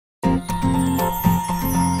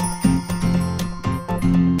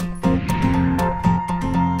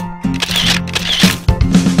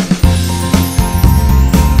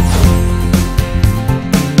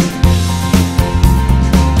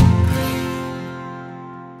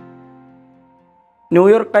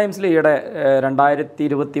New York ടൈംസിൽ ഈയിടെ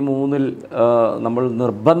 2023 നമ്മൾ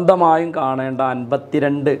നിർബന്ധമായും കാണേണ്ട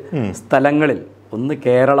 52 സ്ഥലങ്ങളിൽ ഒന്ന്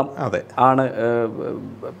കേരളം ആണ്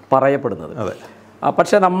പറയപ്പെടുന്നത്.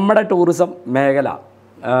 പക്ഷെ നമ്മുടെ ടൂറിസം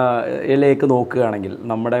മേഖല ിലേക്ക് നോക്കുകയാണെങ്കിൽ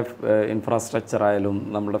നമ്മുടെ ഇൻഫ്രാസ്ട്രക്ചർ ആയാലും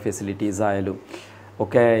നമ്മുടെ ഫെസിലിറ്റീസ് ആയാലും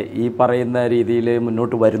ഒക്കെ ഈ പറയുന്ന രീതിയിൽ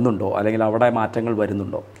മുന്നോട്ട് വരുന്നുണ്ടോ, അല്ലെങ്കിൽ അവിടെ മാറ്റങ്ങൾ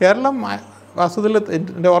വരുന്നുണ്ടോ? കേരളം വാസ്തുവിൽ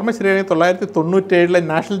എൻ്റെ ഓർമ്മ ശരിയാണെങ്കിൽ 1997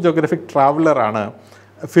 national geographic ട്രാവലറാണ്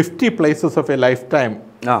 50 places of A life time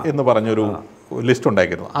എന്ന് പറഞ്ഞൊരു ലിസ്റ്റ്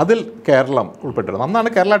ഉണ്ടാക്കിയിരുന്നു. അതിൽ കേരളം ഉൾപ്പെട്ടിരുന്നു.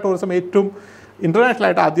 അന്നാണ് കേരള ടൂറിസം ഏറ്റവും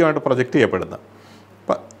ഇൻ്റർനാഷണലായിട്ട് ആദ്യമായിട്ട് പ്രൊജക്റ്റ് ചെയ്യപ്പെടുന്നത്.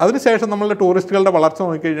 അപ്പം അതിനുശേഷം നമ്മളുടെ ടൂറിസ്റ്റുകളുടെ വളർച്ച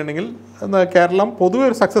നോക്കിക്കഴിഞ്ഞിട്ടുണ്ടെങ്കിൽ കേരളം പൊതുവെ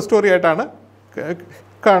ഒരു സക്സസ് സ്റ്റോറി ആയിട്ടാണ്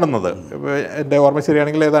കാണുന്നത്. എൻ്റെ ഓർമ്മ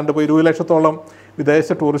ശരിയാണെങ്കിൽ ഏതാണ്ട് ഇപ്പോൾ 20 ലക്ഷത്തോളം വിദേശ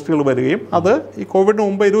ടൂറിസ്റ്റുകൾ വരികയും അത് ഈ കോവിഡിന്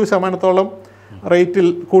മുമ്പ് 20% റേറ്റിൽ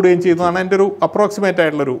കൂടുകയും ചെയ്യുന്നതാണ് എൻ്റെ ഒരു അപ്രോക്സിമേറ്റ്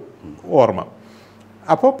ആയിട്ടുള്ളൊരു ഓർമ്മ.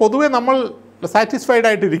 അപ്പോൾ പൊതുവെ നമ്മൾ സാറ്റിസ്ഫൈഡ്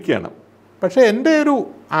ആയിട്ടിരിക്കുകയാണ്. പക്ഷേ എൻ്റെ ഒരു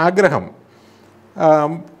ആഗ്രഹം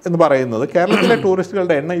എന്ന് പറയുന്നത് കേരളത്തിലെ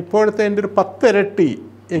ടൂറിസ്റ്റുകളുടെ എണ്ണം ഇപ്പോഴത്തെ എൻ്റെ ഒരു 10 ഇരട്ടി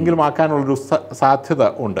എങ്കിലും ആക്കാനുള്ളൊരു സാധ്യത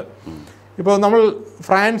ഉണ്ട്. ഇപ്പോൾ നമ്മൾ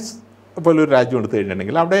ഫ്രാൻസ് പോലൊരു രാജ്യം എടുത്തു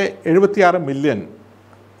കഴിഞ്ഞിട്ടുണ്ടെങ്കിൽ അവിടെ 76 മില്യൺ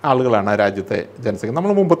ആളുകളാണ് ആ രാജ്യത്തെ ജനസംഖ്യ.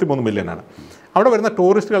 നമ്മൾ 33 മില്യനാണ്. അവിടെ വരുന്ന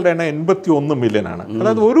ടൂറിസ്റ്റുകളുടെ എണ്ണം 81 മില്യനാണ്.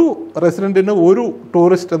 അതായത് ഒരു റെസിഡൻറ്റിന് ഒരു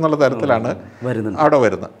ടൂറിസ്റ്റ് എന്നുള്ള തരത്തിലാണ് അവിടെ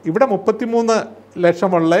വരുന്നത്. ഇവിടെ 33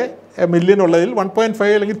 ലക്ഷമുള്ള മില്യനുള്ളതിൽ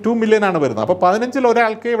 1.5 അല്ലെങ്കിൽ 2 മില്യനാണ് വരുന്നത്. അപ്പോൾ 15-ൽ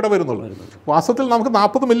ഒരാൾക്കേ ഇവിടെ വരുന്നുള്ളൂ. വാസ്തവത്തിൽ നമുക്ക്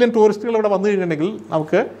 40 മില്യൺ ടൂറിസ്റ്റുകൾ ഇവിടെ വന്നു കഴിഞ്ഞിട്ടുണ്ടെങ്കിൽ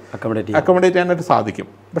നമുക്ക് അക്കോമഡേറ്റ് ചെയ്യാനായിട്ട് സാധിക്കും.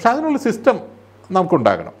 പക്ഷെ അതിനുള്ള സിസ്റ്റം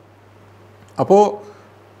നമുക്കുണ്ടാകണം. അപ്പോൾ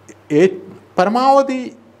പരമാവധി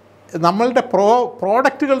നമ്മളുടെ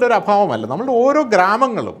പ്രോഡക്റ്റുകളുടെ ഒരു അഭാവമല്ല, നമ്മളുടെ ഓരോ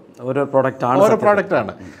ഗ്രാമങ്ങളും ഓരോ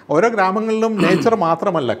പ്രോഡക്റ്റാണ്. ഓരോ ഗ്രാമങ്ങളിലും നേച്ചർ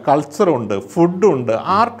മാത്രമല്ല, കൾച്ചറുണ്ട്, ഫുഡുണ്ട്,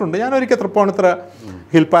 ആർട്ടുണ്ട്. ഞാനൊരിക്കൽ തൃപ്പൂണിത്തുറ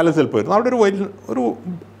ഹിൽ പാലസിൽ പോയിരുന്നു. അവിടെ ഒരു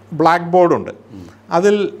ബ്ലാക്ക് ബോർഡുണ്ട്.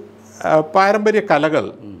 അതിൽ പാരമ്പര്യ കലകൾ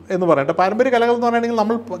എന്ന് പറഞ്ഞിട്ട്, പാരമ്പര്യ കലകൾ എന്ന് പറയുകയാണെങ്കിൽ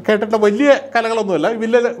നമ്മൾ കേട്ടിട്ടുള്ള വലിയ കലകളൊന്നുമല്ല.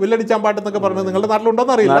 വില്ലടിച്ചാൻ പാട്ടെന്നൊക്കെ പറഞ്ഞത് നിങ്ങളുടെ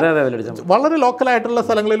നാട്ടിലുണ്ടോയെന്ന് അറിയില്ല. വളരെ ലോക്കലായിട്ടുള്ള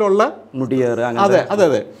സ്ഥലങ്ങളിലുള്ള അതെ അതെ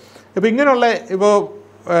അതെ ഇപ്പം ഇങ്ങനെയുള്ള ഇപ്പോൾ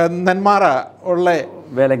നെന്മാറ ഉള്ള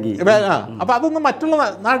അപ്പോൾ അതൊന്നും മറ്റുള്ള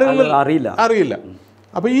നാടുകളിൽ അറിയില്ല.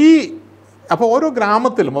 അപ്പോൾ ഓരോ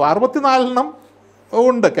ഗ്രാമത്തിലും 64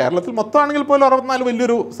 ഉണ്ട്. കേരളത്തിൽ മൊത്തമാണെങ്കിൽ പോലും 64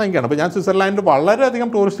 വലിയൊരു സംഖ്യയാണ്. അപ്പോൾ ഞാൻ സ്വിറ്റ്സർലാൻഡിൽ വളരെയധികം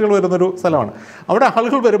ടൂറിസ്റ്റുകൾ വരുന്നൊരു സ്ഥലമാണ്. അവിടെ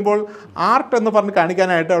ആളുകൾ വരുമ്പോൾ ആർട്ട് എന്ന് പറഞ്ഞ്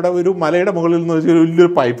കാണിക്കാനായിട്ട് അവിടെ ഒരു മലയുടെ മുകളിൽ നിന്ന് ഒരു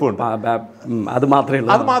വലിയൊരു പൈപ്പ് ഉണ്ട്. അത്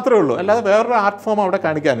മാത്രമേ ഉള്ളൂ. അല്ലാതെ വേറൊരു ആർട്ട് ഫോം അവിടെ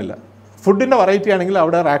കാണിക്കാനില്ല. ഫുഡിൻ്റെ വെറൈറ്റി ആണെങ്കിൽ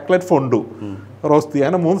അവിടെ റാക്ലെറ്റ് ഫൊണ്ടു, റോസ്തി,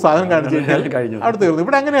 അങ്ങനെ 3 സാധനം കാണിച്ചു കഴിഞ്ഞാൽ അവിടെ തീർന്നു.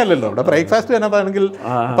 ഇവിടെ അങ്ങനെയല്ലല്ലോ. ഇവിടെ ബ്രേക്ക്ഫാസ്റ്റ് തന്നെ ആണെങ്കിൽ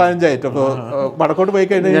 15 ഐറ്റം. അപ്പോൾ വടക്കോട്ട് പോയി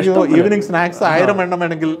കഴിഞ്ഞാൽ ഈവനിങ് സ്നാക്സ് 1000 എണ്ണം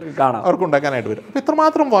വേണമെങ്കിൽ അവർക്ക് ഉണ്ടാക്കാനായിട്ട് വരും. അപ്പോൾ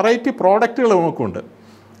ഇത്രമാത്രം വെറൈറ്റി പ്രോഡക്റ്റുകൾ നമുക്കുണ്ട്.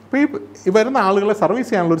 അപ്പോൾ ഈ വരുന്ന ആളുകളെ സർവീസ്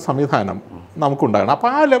ചെയ്യാനുള്ളൊരു സംവിധാനം നമുക്കുണ്ടാകണം. അപ്പോൾ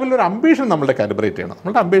ആ ലെവലിൽ ഒരു അംബീഷൻ നമ്മളുടെ കാലിബ്രേറ്റ് ചെയ്യണം.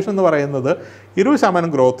 നമ്മളുടെ അംബീഷൻ എന്ന് പറയുന്നത്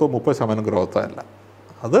 20% ഗ്രോത്തോ 30% ഗ്രോത്തോ അല്ല.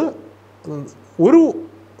 അത് ഒരു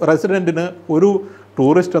റെസിഡൻറ്റിന് ഒരു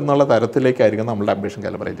ടൂറിസ്റ്റ് എന്നുള്ള തരത്തിലേക്കായിരിക്കും നമ്മളുടെ അംബീഷൻ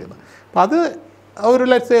കാലിബ്രേറ്റ് ചെയ്യുന്നത്. അപ്പോൾ അത് ഒരു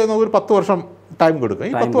ലെറ്റ്സ് ഒരു 10 വർഷം ടൈം കൊടുക്കുക.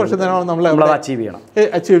 ഈ 10 വർഷത്തിനാണ് നമ്മൾ അച്ചീവ്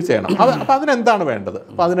ചെയ്യണം. അപ്പോൾ അതിനെന്താണ് വേണ്ടത്?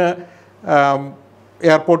 അപ്പോൾ അതിന്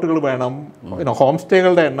എയർപോർട്ടുകൾ വേണം, ഹോം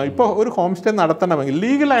സ്റ്റേകളുടെ എണ്ണം. ഇപ്പോൾ ഒരു ഹോം സ്റ്റേ നടത്തണമെങ്കിൽ,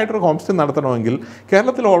 ലീഗലായിട്ടൊരു ഹോം സ്റ്റേ നടത്തണമെങ്കിൽ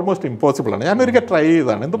കേരളത്തിൽ ഓൾമോസ്റ്റ് ഇമ്പോസിബിളാണ്. ഞാനൊരിക്കൽ ട്രൈ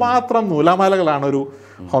ചെയ്തതാണ്. എന്തുമാത്രം നൂലാമാലകളാണ് ഒരു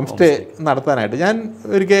ഹോം സ്റ്റേ നടത്താനായിട്ട്. ഞാൻ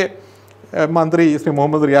ഒരിക്കൽ മന്ത്രി ശ്രീ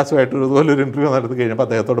മുഹമ്മദ് റിയാസുമായിട്ട് ഇതുപോലൊരു ഇൻ്റർവ്യൂ നടത്തി കഴിഞ്ഞപ്പോൾ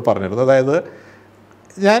അദ്ദേഹത്തോട് പറഞ്ഞിരുന്നു. അതായത്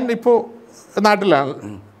ഞാൻ ഇപ്പോൾ നാട്ടിലാണ്,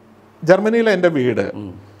 ജർമ്മനിയിലെ എൻ്റെ വീട്.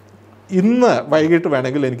 ഇന്ന് വൈകിട്ട്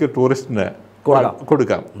വേണമെങ്കിൽ എനിക്ക് ടൂറിസ്റ്റിന്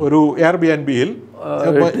കൊടുക്കാം. ഒരു Airbnb-യിൽ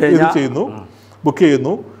ഇത് ചെയ്യുന്നു, ബുക്ക്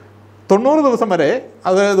ചെയ്യുന്നു. 90 ദിവസം വരെ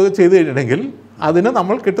അത് ചെയ്ത് കഴിഞ്ഞിട്ടുണ്ടെങ്കിൽ അതിന്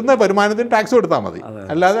നമ്മൾ കിട്ടുന്ന വരുമാനത്തിന് ടാക്സ് കൊടുത്താൽ മതി.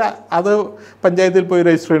 അല്ലാതെ അത് പഞ്ചായത്തിൽ പോയി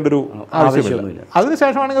രജിസ്റ്റർ ചെയ്യേണ്ട ഒരു ആവശ്യമില്ല.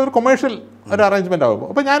 അതിനുശേഷമാണെങ്കിൽ ഒരു കൊമേഴ്ഷ്യൽ ഒരു അറേഞ്ച്മെൻ്റ് ആകുമ്പോൾ.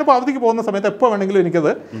 അപ്പോൾ ഞാനിപ്പോൾ അവധിക്ക് പോകുന്ന സമയത്ത് എപ്പോൾ വേണമെങ്കിലും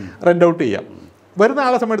എനിക്കത് റെൻ്റ് ഔട്ട് ചെയ്യാം. വരുന്ന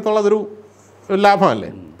ആളെ സമയത്തോളം അതൊരു ലാഭമല്ലേ.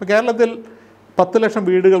 ഇപ്പോൾ കേരളത്തിൽ 10 ലക്ഷം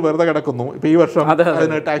വീടുകൾ വെറുതെ കിടക്കുന്നു. ഇപ്പോൾ ഈ വർഷം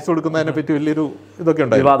അതിന് ടാക്സ് കൊടുക്കുന്നതിനെ പറ്റി വലിയൊരു ഇതൊക്കെ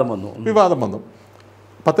ഉണ്ടായി, വിവാദം വന്നു.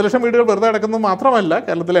 10 ലക്ഷം വീടുകൾ വെറുതെ കിടക്കുന്നത് മാത്രമല്ല,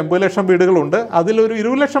 കേരളത്തിൽ 80 ലക്ഷം വീടുകളുണ്ട്. അതിലൊരു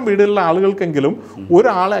 20 ലക്ഷം വീടുകളിലെ ആളുകൾക്കെങ്കിലും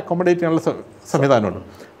ഒരാളെ അക്കോമഡേറ്റ് ചെയ്യാനുള്ള സംവിധാനമുണ്ട്.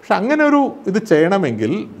 പക്ഷെ അങ്ങനെ ഒരു ഇത്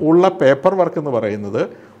ചെയ്യണമെങ്കിൽ ഉള്ള പേപ്പർ വർക്ക് എന്ന് പറയുന്നത്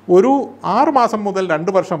ഒരു 6 മാസം മുതൽ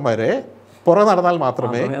 2 വർഷം വരെ പുറം നടന്നാൽ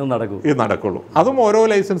മാത്രമേ ഇത് നടക്കുള്ളൂ. അതും ഓരോ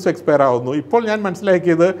ലൈസൻസും എക്സ്പയർ ആവുന്നു. ഇപ്പോൾ ഞാൻ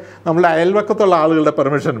മനസ്സിലാക്കിയത് നമ്മുടെ അയൽവക്കത്തുള്ള ആളുകളുടെ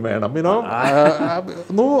പെർമിഷൻ വേണം.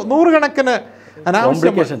 നൂറുകണക്കിന്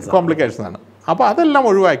അനാവശ്യ കോംപ്ലിക്കേഷനാണ്. അപ്പോൾ അതെല്ലാം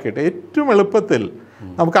ഒഴിവാക്കിയിട്ട് ഏറ്റവും എളുപ്പത്തിൽ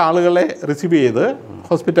നമുക്ക് ആളുകളെ റിസീവ് ചെയ്ത്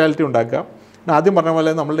ഹോസ്പിറ്റാലിറ്റി ഉണ്ടാക്കാം. ആദ്യം പറഞ്ഞ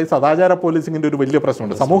പോലെ നമ്മളുടെ ഈ സദാചാര പോലീസിങ്ങിൻ്റെ ഒരു വലിയ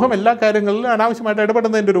പ്രശ്നമുണ്ട്. സമൂഹം എല്ലാ കാര്യങ്ങളിലും അനാവശ്യമായിട്ട്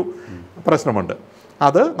ഇടപെടുന്നതിൻ്റെ ഒരു പ്രശ്നമുണ്ട്.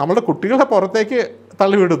 അത് നമ്മുടെ കുട്ടികളെ പുറത്തേക്ക്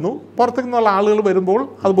തള്ളിവിടുന്നു. പുറത്തു നിന്നുള്ള ആളുകൾ വരുമ്പോൾ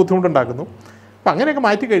അത് ബുദ്ധിമുട്ടുണ്ടാക്കുന്നു. അപ്പം അങ്ങനെയൊക്കെ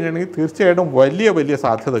മാറ്റി കഴിഞ്ഞിട്ടുണ്ടെങ്കിൽ തീർച്ചയായിട്ടും വലിയ വലിയ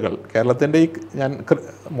സാധ്യതകൾ കേരളത്തിൻ്റെ ഈ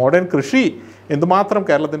മോഡേൺ കൃഷി എന്തുമാത്രം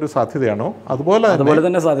കേരളത്തിൻ്റെ ഒരു സാധ്യതയാണോ അതുപോലെ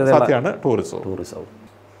തന്നെ സാധ്യതയാണ് ടൂറിസം.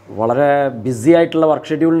 വളരെ ബിസി ആയിട്ടുള്ള വർക്ക്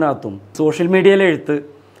ഷെഡ്യൂളിനകത്തും സോഷ്യൽ മീഡിയയിലെ എഴുത്ത്,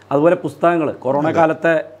 അതുപോലെ പുസ്തകങ്ങൾ, കൊറോണ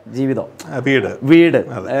കാലത്തെ ജീവിതം, വീട്,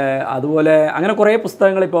 അതുപോലെ അങ്ങനെ കുറേ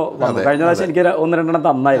പുസ്തകങ്ങൾ ഇപ്പോൾ കഴിഞ്ഞ പ്രാവശ്യം എനിക്ക് 1-2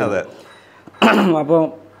 തന്നായിരുന്നു. അപ്പോൾ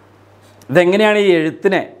ഇതെങ്ങനെയാണ് ഈ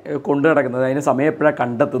എഴുത്തിനെ കൊണ്ടു നടക്കുന്നത്, അതിന് സമയം എപ്പോഴാണ്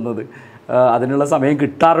കണ്ടെത്തുന്നത്, അതിനുള്ള സമയം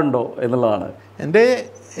കിട്ടാറുണ്ടോ എന്നുള്ളതാണ്. എൻ്റെ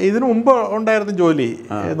ഇതിനു മുമ്പ് ഉണ്ടായിരുന്ന ജോലി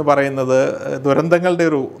എന്ന് പറയുന്നത് ദുരന്തങ്ങളുടെ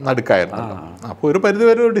ഒരു നടുക്കായിരുന്നു. അപ്പോൾ ഒരു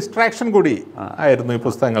പരിധിവരെ ഒരു ഡിസ്ട്രാക്ഷൻ കൂടി ആയിരുന്നു ഈ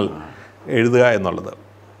പുസ്തകങ്ങൾ എഴുതുക എന്നുള്ളത്.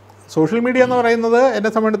 സോഷ്യൽ മീഡിയ എന്ന് പറയുന്നത് എന്നെ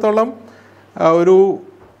സംബന്ധിച്ചിടത്തോളം ഒരു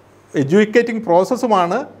എഡ്യൂക്കേറ്റിംഗ്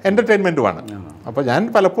പ്രോസസ്സുമാണ്, എൻ്റർടൈൻമെൻറ്റുമാണ്. അപ്പോൾ ഞാൻ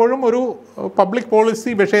പലപ്പോഴും ഒരു പബ്ലിക്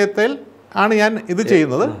പോളിസി വിഷയത്തിൽ ആണ് ഞാൻ ഇത്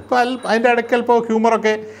ചെയ്യുന്നത്. ഇപ്പോൾ അതിൻ്റെ ഇടയ്ക്ക് അല്പം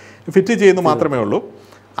ഹ്യൂമറൊക്കെ ഫിറ്റ് ചെയ്യുന്നു മാത്രമേ ഉള്ളൂ.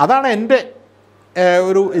 അതാണ് എൻ്റെ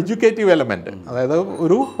ഒരു എഡ്യൂക്കേറ്റീവ് എലമെൻറ്റ്. അതായത്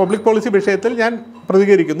ഒരു പബ്ലിക് പോളിസി വിഷയത്തിൽ ഞാൻ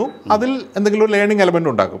പ്രതികരിക്കുന്നു, അതിൽ എന്തെങ്കിലും ഒരു ലേണിംഗ് എലമെൻ്റ്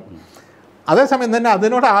ഉണ്ടാക്കും. അതേസമയം തന്നെ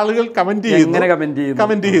അതിനോട് ആളുകൾ കമൻറ്റ്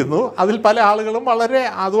ചെയ്യുന്നു. അതിൽ പല ആളുകളും വളരെ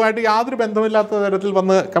അതുമായിട്ട് യാതൊരു ബന്ധമില്ലാത്ത തരത്തിൽ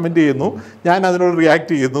വന്ന് കമൻറ്റ് ചെയ്യുന്നു. ഞാൻ അതിനോട്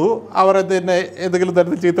റിയാക്ട് ചെയ്യുന്നു. അവർ തന്നെ എന്തെങ്കിലും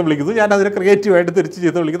തരത്തിൽ ചീത്ത വിളിക്കുന്നു, ഞാൻ അതിനെ ക്രിയേറ്റീവായിട്ട് തിരിച്ച്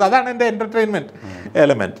ചീത്ത വിളിക്കുന്നു. അതാണ് എൻ്റെ എൻ്റർടൈൻമെൻറ്റ്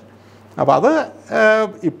എലമെൻറ്റ്. അപ്പോൾ അത്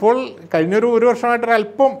ഇപ്പോൾ കഴിഞ്ഞൊരു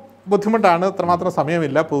വർഷമായിട്ടൊരല്പം ബുദ്ധിമുട്ടാണ്. അത്രമാത്രം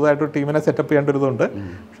സമയമില്ല. പുതുതായിട്ടൊരു ടീമിനെ സെറ്റപ്പ് ചെയ്യേണ്ടതുണ്ട്.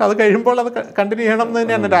 പക്ഷെ അത് കഴിയുമ്പോൾ അത് കണ്ടിന്യൂ ചെയ്യണം എന്ന്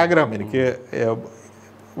തന്നെയാണ് എൻ്റെ ആഗ്രഹം. എനിക്ക്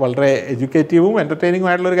വളരെ എഡ്യൂക്കേറ്റീവും എൻ്റർടൈനിങ്ങും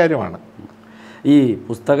ആയിട്ടുള്ളൊരു കാര്യമാണ്. ഈ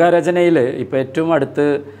പുസ്തക രചനയിൽ ഇപ്പോൾ ഏറ്റവും അടുത്ത്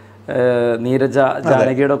നീരജ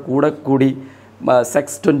ജാനകിയുടെ കൂടി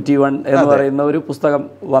സെക്സ് 21 എന്ന് പറയുന്ന ഒരു പുസ്തകം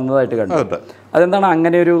വന്നതായിട്ട് കണ്ടു. അതെന്താണ്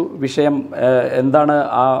അങ്ങനെ ഒരു വിഷയം? എന്താണ്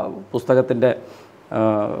ആ പുസ്തകത്തിൻ്റെ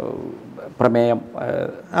പ്രമേയം?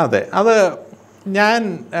 അതെ, അത് ഞാൻ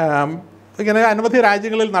ഇങ്ങനെ അനവധി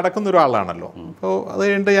രാജ്യങ്ങളിൽ നടക്കുന്ന ഒരാളാണല്ലോ. അപ്പോൾ അത്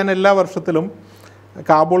കഴിഞ്ഞിട്ട് ഞാൻ എല്ലാ വർഷത്തിലും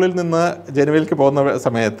കാബൂളിൽ നിന്ന് ജനുവരിക്ക് പോകുന്ന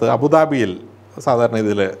സമയത്ത് അബുദാബിയിൽ സാധാരണ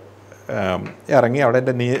ഇതിൽ ഇറങ്ങി അവിടെ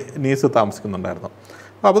എൻ്റെ നീസ് താമസിക്കുന്നുണ്ടായിരുന്നു.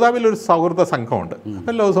 അപ്പോൾ അബുദാബിയിൽ ഒരു സൗഹൃദ സംഘമുണ്ട്.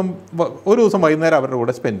 എല്ലാ ദിവസം ഒരു ദിവസം വൈകുന്നേരം അവരുടെ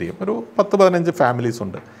കൂടെ സ്പെൻഡ് ചെയ്യും. ഒരു 10-15 ഫാമിലീസ്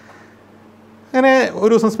ഉണ്ട്. അങ്ങനെ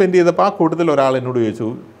ഒരു ദിവസം സ്പെൻഡ് ചെയ്തപ്പോൾ ആ കൂട്ടത്തിൽ ഒരാൾ എന്നോട് ചോദിച്ചു,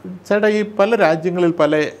 ചേട്ടാ ഈ പല രാജ്യങ്ങളിൽ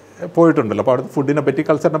പോയിട്ടുണ്ടല്ലോ, അപ്പോൾ അവിടുത്തെ ഫുഡിനെ പറ്റി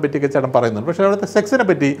കൾച്ചറിനെ പറ്റിയൊക്കെ ചേട്ടൻ പറയുന്നുണ്ട്, പക്ഷേ അവിടുത്തെ സെക്സിനെ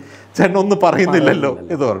പറ്റി ചേട്ടൻ ഒന്നും പറയുന്നില്ലല്ലോ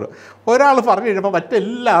എന്ന് പറഞ്ഞു. ഒരാൾ പറഞ്ഞു കഴിഞ്ഞപ്പോൾ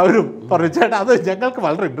മറ്റെല്ലാവരും പറഞ്ഞു, ചേട്ടാ അത് ഞങ്ങൾക്ക്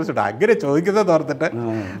വളരെ ഇൻട്രസ്റ്റ് ഉണ്ട്, അങ്ങനെ ചോദിക്കുന്നതെന്ന് പറഞ്ഞിട്ട്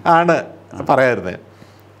ആണ് പറയാറുന്നത്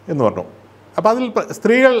എന്ന് പറഞ്ഞു. അപ്പോൾ അതിൽ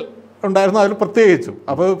സ്ത്രീകൾ ഉണ്ടായിരുന്നു, അതിൽ പ്രത്യേകിച്ചും.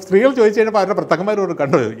 അപ്പോൾ സ്ത്രീകൾ ചോദിച്ചു കഴിഞ്ഞപ്പോൾ അവരുടെ ഭർത്താക്കന്മാരോട്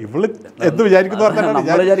കണ്ടു ഇവള് എന്ത് വിചാരിക്കുന്നു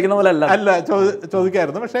പറഞ്ഞാൽ അല്ല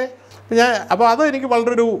ചോദിക്കായിരുന്നു. പക്ഷേ അപ്പോൾ അത് എനിക്ക്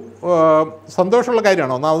വളരെ ഒരു സന്തോഷമുള്ള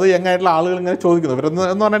കാര്യമാണ്. ഒന്നാമത് യങ്ങായിട്ടുള്ള ആളുകൾ ഇങ്ങനെ ചോദിക്കുന്നു. ഇവരെന്ന്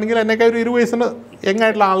പറഞ്ഞിട്ടുണ്ടെങ്കിൽ എന്നേക്കാൾ ഒരു 20 വയസ്സിന്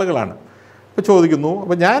യങ്ങായിട്ടുള്ള ആളുകളാണ്. ഇപ്പോൾ ചോദിക്കുന്നു.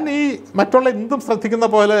 അപ്പോൾ ഞാൻ ഈ മറ്റുള്ള എന്തും ശ്രദ്ധിക്കുന്ന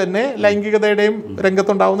പോലെ തന്നെ ലൈംഗികതയുടെയും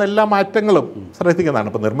രംഗത്തുണ്ടാകുന്ന എല്ലാ മാറ്റങ്ങളും ശ്രദ്ധിക്കുന്നതാണ്.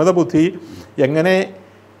 ഇപ്പോൾ നിർമ്മിത ബുദ്ധി എങ്ങനെ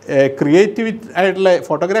ക്രിയേറ്റിവിറ്റി ആയിട്ടുള്ള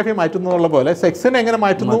ഫോട്ടോഗ്രാഫി മാറ്റുന്നു എന്നുള്ള പോലെ സെക്സിനെ എങ്ങനെ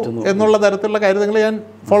മാറ്റുന്നു എന്നുള്ള തരത്തിലുള്ള കാര്യങ്ങൾ ഞാൻ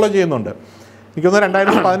ഫോളോ ചെയ്യുന്നുണ്ട്. എനിക്കൊന്ന്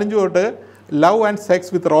 2015 തൊട്ട് love and sex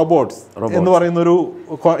with robots എന്ന് പറയുന്നൊരു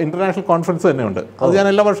ഇൻ്റർനാഷണൽ കോൺഫറൻസ് തന്നെയുണ്ട്. അത് ഞാൻ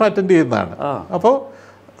എല്ലാ വർഷവും അറ്റൻഡ് ചെയ്യുന്നതാണ്. അപ്പോൾ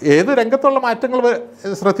ഏത് രംഗത്തുള്ള മാറ്റങ്ങൾ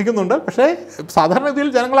ശ്രദ്ധിക്കുന്നുണ്ട്. പക്ഷേ സാധാരണ രീതിയിൽ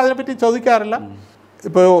ജനങ്ങൾ അതിനെപ്പറ്റി ചോദിക്കാറില്ല.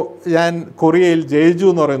 ഇപ്പോൾ ഞാൻ കൊറിയയിൽ ജേജു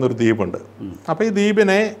എന്ന് പറയുന്നൊരു ദ്വീപുണ്ട്. അപ്പോൾ ഈ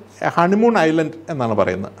ദ്വീപിനെ ഹണിമൂൺ ഐലൻഡ് എന്നാണ്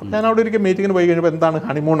പറയുന്നത്. ഞാൻ അവിടെ ഒരിക്കൽ മീറ്റിങ്ങിന് പോയി കഴിഞ്ഞപ്പോൾ എന്താണ്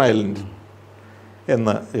ഹണിമൂൺ ഐലൻഡ്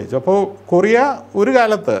എന്ന് ചോദിച്ചു. അപ്പോൾ കൊറിയ ഒരു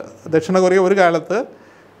കാലത്ത്, ദക്ഷിണ കൊറിയ ഒരു കാലത്ത്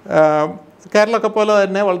കേരളമൊക്കെ പോലെ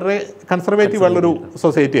തന്നെ വളരെ കൺസർവേറ്റീവ് ഉള്ളൊരു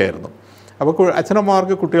സൊസൈറ്റി ആയിരുന്നു. അപ്പോൾ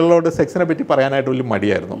അച്ഛനമ്മമാർക്ക് കുട്ടികളോട് സെക്സിനെ പറ്റി പറയാനായിട്ട് വലിയ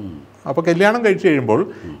മടിയായിരുന്നു. അപ്പോൾ കല്യാണം കഴിച്ച് കഴിയുമ്പോൾ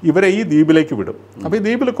ഇവരെ ഈ ദ്വീപിലേക്ക് വിടും. അപ്പോൾ ഈ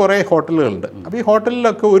ദ്വീപിൽ കുറേ ഹോട്ടലുകളുണ്ട്. അപ്പോൾ ഈ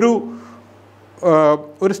ഹോട്ടലിലൊക്കെ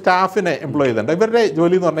ഒരു സ്റ്റാഫിനെ എംപ്ലോയ് ചെയ്തിട്ടുണ്ട്. ഇവരുടെ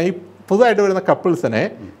ജോലി എന്ന് പറഞ്ഞാൽ ഈ പുതുതായിട്ട് വരുന്ന കപ്പിൾസിനെ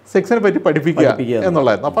സെക്സിനെ പറ്റി പഠിപ്പിക്കുക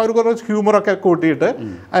എന്നുള്ളതായിരുന്നു. അപ്പോൾ അവർ കുറച്ച് ഹ്യൂമറൊക്കെ കൂട്ടിയിട്ട്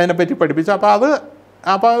അതിനെപ്പറ്റി പഠിപ്പിച്ചു.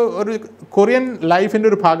 അപ്പോൾ ഒരു കൊറിയൻ ലൈഫിൻ്റെ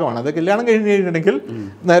ഒരു ഭാഗമാണ് അത്. കല്യാണം കഴിഞ്ഞ് കഴിഞ്ഞിട്ടുണ്ടെങ്കിൽ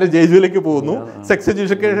നേരെ ജേജുവിലേക്ക് പോകുന്നു, സെക്സ്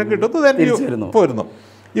എഡ്യൂക്കേഷൻ കിട്ടുന്നു, പോരുന്നു.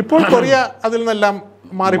 ഇപ്പോൾ കൊറിയ അതിൽ നിന്നെല്ലാം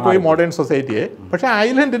മാറിപ്പോയി മോഡേൺ സൊസൈറ്റിയെ. പക്ഷേ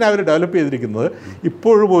ഐലൻഡിനെ അവർ ഡെവലപ്പ് ചെയ്തിരിക്കുന്നത്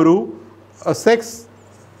ഇപ്പോഴും ഒരു സെക്സ്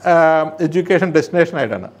എഡ്യൂക്കേഷൻ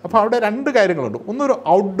ഡെസ്റ്റിനേഷനായിട്ടാണ്. അപ്പോൾ അവിടെ 2 കാര്യങ്ങളുണ്ട്. ഒന്നൊരു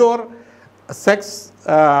ഔട്ട്ഡോർ സെക്സ്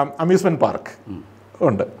അമ്യൂസ്മെൻറ്റ് പാർക്ക്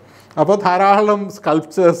ഉണ്ട്. അപ്പോൾ ധാരാളം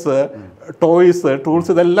സ്കൾപ്ചേഴ്സ്, ടോയ്സ്,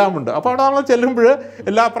 ടൂൾസ് ഇതെല്ലാം ഉണ്ട്. അപ്പോൾ അവിടെ നമ്മൾ ചെല്ലുമ്പോൾ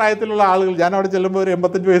എല്ലാ പ്രായത്തിലുള്ള ആളുകൾ, ഞാൻ അവിടെ ചെല്ലുമ്പോൾ ഒരു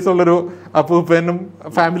 85 വയസ്സുള്ളൊരു അപ്പൂപ്പനും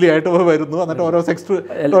ഫാമിലി ആയിട്ട് വരുന്നു. എന്നിട്ട് ഓരോ സെക്സ്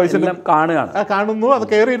ടോയ്സിലും കാണുന്നു, അത്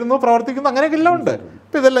കയറിയിരുന്നു, പ്രവർത്തിക്കുന്നു, അങ്ങനെയൊക്കെ എല്ലാം ഉണ്ട്.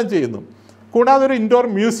 അപ്പോൾ ഇതെല്ലാം ചെയ്യുന്നു. കൂടാതെ ഒരു ഇൻഡോർ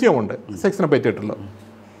മ്യൂസിയം ഉണ്ട് സെക്സിനെ പറ്റിയിട്ടുള്ളത്.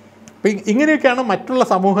 അപ്പം ഇങ്ങനെയൊക്കെയാണ് മറ്റുള്ള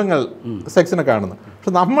സമൂഹങ്ങൾ സെക്സിനെ കാണുന്നത്.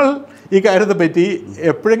 പക്ഷെ നമ്മൾ ഈ കാര്യത്തെ പറ്റി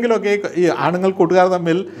എപ്പോഴെങ്കിലുമൊക്കെ ഈ ആണുങ്ങൾ കൂട്ടുകാർ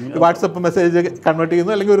തമ്മിൽ വാട്സപ്പ് മെസ്സേജ് കൺവേർട്ട്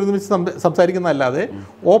ചെയ്യുന്നു, അല്ലെങ്കിൽ ഒരു നിമിഷം സംസാരിക്കുന്നതല്ലാതെ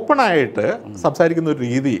ഓപ്പണായിട്ട് സംസാരിക്കുന്ന ഒരു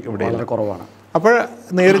രീതി ഇവിടെ കുറവാണ്. അപ്പോൾ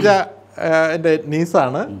നീരജ എൻ്റെ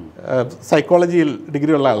നീസാണ്, സൈക്കോളജിയിൽ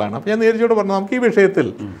ഡിഗ്രി ഉള്ള ആളാണ്. അപ്പോൾ ഞാൻ നീരജയോട് പറഞ്ഞു നമുക്ക് ഈ വിഷയത്തിൽ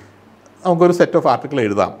നമുക്കൊരു സെറ്റ് ഓഫ് ആർട്ടിക്കിൾ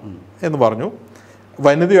എഴുതാം എന്ന് പറഞ്ഞു.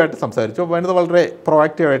 വനിതയുമായിട്ട് സംസാരിച്ചു. വനിത വളരെ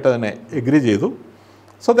പ്രൊആക്റ്റീവായിട്ട് തന്നെ എഗ്രി ചെയ്തു.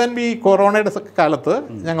 സോ ദെൻ ഈ കൊറോണയുടെ കാലത്ത്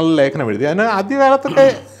ഞങ്ങൾ ലേഖനം എഴുതി. അതിന് ആദ്യകാലത്തൊക്കെ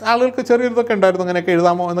ആളുകൾക്ക് ചെറിയൊരിതൊക്കെ ഉണ്ടായിരുന്നു, അങ്ങനെയൊക്കെ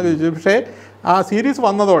എഴുതാമോ എന്നൊക്കെ ചോദിച്ചു. പക്ഷേ ആ സീരീസ്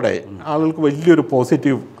വന്നതോടെ ആളുകൾക്ക് വലിയൊരു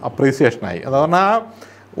പോസിറ്റീവ് അപ്രീസിയേഷനായി. അത് പറഞ്ഞാൽ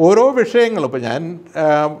ഓരോ വിഷയങ്ങളും ഇപ്പോൾ ഞാൻ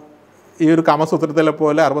ഈ ഒരു കാമസൂത്രത്തിലെ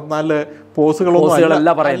പോലെ 64 പോസുകളൊന്നും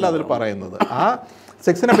അല്ല അതിൽ പറയുന്നത്. ആ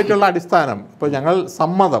സെക്സിനെ പറ്റിയുള്ള അടിസ്ഥാനം ഇപ്പോൾ ഞങ്ങൾ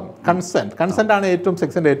സമ്മതം, കൺസെൻ്റാണ് ഏറ്റവും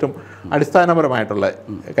സെക്സിൻ്റെ ഏറ്റവും അടിസ്ഥാനപരമായിട്ടുള്ള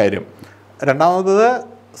കാര്യം. രണ്ടാമത്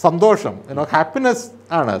സന്തോഷം, ഹാപ്പിനെസ്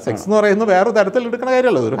ആണ്. സെക്സ് എന്ന് പറയുന്നത് വേറെ തരത്തിൽ എടുക്കുന്ന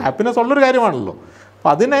കാര്യമല്ല, ഒരു ഹാപ്പിനെസ് ഉള്ളൊരു കാര്യമാണല്ലോ.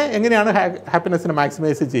 അപ്പോൾ അതിനെ എങ്ങനെയാണ് ഹാപ്പിനെസ്സിനെ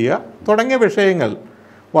മാക്സിമൈസ് ചെയ്യുക തുടങ്ങിയ വിഷയങ്ങൾ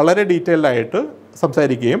വളരെ ഡീറ്റെയിൽഡായിട്ട്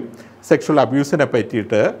സംസാരിക്കുകയും സെക്ഷൽ അബ്യൂസിനെ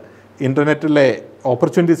പറ്റിയിട്ട്, ഇൻ്റർനെറ്റിലെ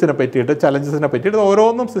ഓപ്പർച്യൂണിറ്റീസിനെ പറ്റിയിട്ട്, ചലഞ്ചസിനെ പറ്റിയിട്ട്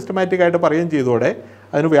ഓരോന്നും സിസ്റ്റമാറ്റിക്കായിട്ട് പറയുകയും ചെയ്തതോടെ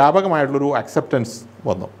അതിന് വ്യാപകമായിട്ടുള്ളൊരു അക്സെപ്റ്റൻസ്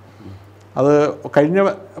വന്നു. അത്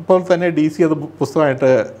കഴിഞ്ഞപ്പോൾ തന്നെ DC അത്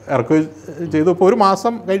പുസ്തകമായിട്ട് ഇറക്കുകയും ചെയ്തു. ഇപ്പോൾ ഒരു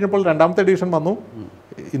മാസം കഴിഞ്ഞപ്പോൾ 2ാമത്തെ എഡിഷൻ വന്നു.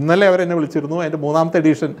 ഇന്നലെ അവരെന്നെ വിളിച്ചിരുന്നു, അതിൻ്റെ 3ാമത്തെ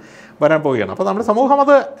എഡിഷൻ വരാൻ പോവുകയാണ്. അപ്പോൾ നമ്മുടെ സമൂഹം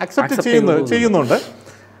അത് അക്സെപ്റ്റ് ചെയ്യുന്നുണ്ട്.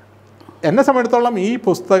 എന്നെ സംബന്ധിച്ചിടത്തോളം ഈ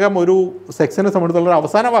പുസ്തകം ഒരു സെക്സിനെ സംബന്ധിച്ചിടത്തോളം ഒരു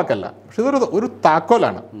അവസാന വാക്കല്ല, പക്ഷെ ഇതൊരു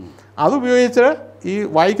താക്കോലാണ്. അതുപയോഗിച്ച് ഈ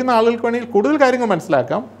വായിക്കുന്ന ആളുകൾക്ക് വേണമെങ്കിൽ കൂടുതൽ കാര്യങ്ങൾ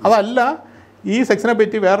മനസ്സിലാക്കാം. അതല്ല, ഈ സെക്സിനെ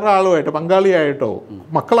പറ്റി വേറൊരാളുമായിട്ട്, പങ്കാളിയായിട്ടോ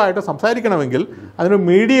മക്കളായിട്ടോ സംസാരിക്കണമെങ്കിൽ അതിന്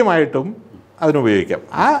മീഡിയമായിട്ടും അതിനുപയോഗിക്കാം.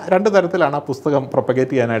 ആ 2 തരത്തിലാണ് ആ പുസ്തകം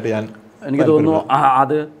പ്രൊപ്പഗേറ്റ് ചെയ്യാനായിട്ട് എനിക്ക്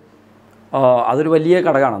തോന്നുന്നു. അതൊരു വലിയ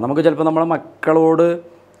ഘടകമാണ്. നമുക്ക് ചിലപ്പോൾ നമ്മുടെ മക്കളോട്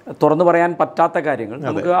തുറന്നു പറയാൻ പറ്റാത്ത കാര്യങ്ങൾ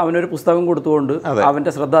നമുക്ക് അവനൊരു പുസ്തകം കൊടുത്തുകൊണ്ട്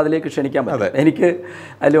അവൻ്റെ ശ്രദ്ധ അതിലേക്ക് ക്ഷണിക്കാൻ പറ്റും. എനിക്ക്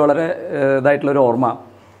അതിൽ വളരെ ഇതായിട്ടുള്ളൊരു ഓർമ്മ,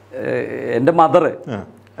 എൻ്റെ മദർ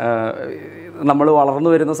നമ്മൾ വളർന്നു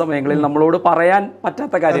വരുന്ന സമയങ്ങളിൽ നമ്മളോട് പറയാൻ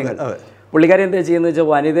പറ്റാത്ത കാര്യങ്ങൾ പുള്ളിക്കാരി എന്താ ചെയ്യുന്നത് വെച്ചാൽ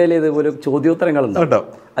വനിതയിൽ ഇതുപോലെ ചോദ്യോത്തരങ്ങളുണ്ട്,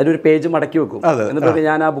 അതിലൊരു പേജ് മടക്കി വെക്കും. എന്നിട്ട്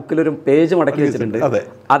ഞാൻ ആ ബുക്കിലൊരു പേജ് മടക്കി വെച്ചിട്ടുണ്ട്,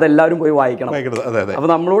 അതെല്ലാവരും പോയി വായിക്കണം. അപ്പൊ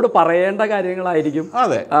നമ്മളോട് പറയേണ്ട കാര്യങ്ങളായിരിക്കും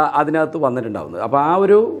അതിനകത്ത് വന്നിട്ടുണ്ടാവുന്നത്. അപ്പൊ ആ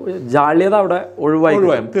ഒരു ജാള്യത അവിടെ ഒഴിവായി.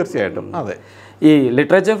 തീർച്ചയായിട്ടും. ഈ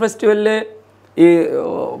ലിറ്ററേച്ചർ ഫെസ്റ്റിവലില് ഈ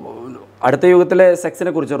അടുത്ത യുഗത്തിലെ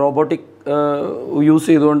സെക്സിനെ കുറിച്ച്, റോബോട്ടിക് യൂസ്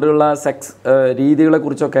ചെയ്തുകൊണ്ടുള്ള സെക്സ് രീതികളെ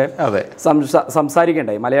കുറിച്ചൊക്കെ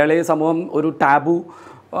സംസാരിക്കേണ്ടായി. മലയാളി സമൂഹം ഒരു ടാബു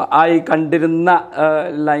ആയി കണ്ടിരുന്ന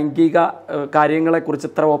ലൈംഗിക കാര്യങ്ങളെക്കുറിച്ച്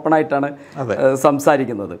ഇത്ര ഓപ്പണായിട്ടാണ്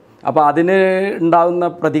സംസാരിക്കുന്നത്. അപ്പോൾ അതിന് ഉണ്ടാകുന്ന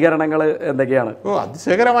പ്രതികരണങ്ങൾ എന്തൊക്കെയാണ്?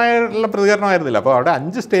 അതിശയകരമായിട്ടുള്ള പ്രതികരണമായിരുന്നില്ല. അപ്പോൾ അവിടെ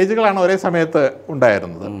 5 സ്റ്റേജുകളാണ് ഒരേ സമയത്ത്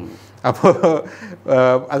ഉണ്ടായിരുന്നത്. അപ്പോൾ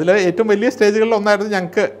അതിൽ ഏറ്റവും വലിയ സ്റ്റേജുകളിൽ ഒന്നായിരുന്നു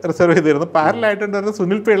ഞങ്ങൾക്ക് റിസർവ് ചെയ്തിരുന്നു. പാരലായിട്ടുണ്ടായിരുന്നു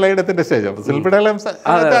സുനിൽ പിള്ളയിടത്തിൻ്റെ സ്റ്റേജ്. അപ്പോൾ സുനിൽ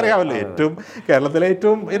പിള്ളയുടെ അറിയാമല്ലോ, ഏറ്റവും കേരളത്തിലെ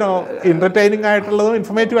ഏറ്റവും എൻ്റർടൈനിങ് ആയിട്ടുള്ളതും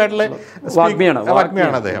ഇൻഫോർമേറ്റീവ് ആയിട്ടുള്ള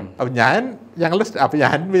വാഗ്മിയാണ് അദ്ദേഹം. അപ്പോൾ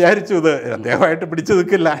ഞാൻ വിചാരിച്ചു ഇത് അദ്ദേഹമായിട്ട് പിടിച്ചു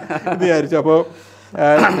നിൽക്കില്ല എന്ന് വിചാരിച്ചു. അപ്പോൾ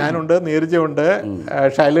ഞാനുണ്ട്, നീരജയുണ്ട്,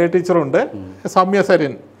 ശൈല ടീച്ചറുണ്ട്, സൗമ്യ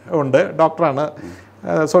സരിൻ ഉണ്ട്, ഡോക്ടറാണ്,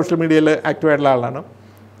 സോഷ്യൽ മീഡിയയിൽ ആക്റ്റീവായിട്ടുള്ള ആളാണ്.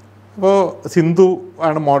 അപ്പോൾ സിന്ധു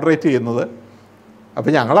ആണ് മോഡറേറ്റ് ചെയ്യുന്നത്.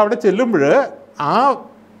 അപ്പോൾ ഞങ്ങളവിടെ ചെല്ലുമ്പോൾ ആ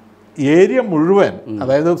ഏരിയ മുഴുവൻ,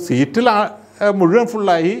 അതായത് സീറ്റിൽ മുഴുവൻ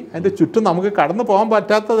ഫുള്ളായി, അതിൻ്റെ ചുറ്റും നമുക്ക് കടന്നു പോകാൻ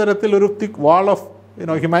പറ്റാത്ത തരത്തിലൊരു തിക്ക് വാൾ ഓഫ്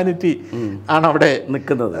ഹ്യൂമാനിറ്റി ആണ് അവിടെ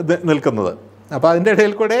നിൽക്കുന്നത്. അപ്പോൾ അതിൻ്റെ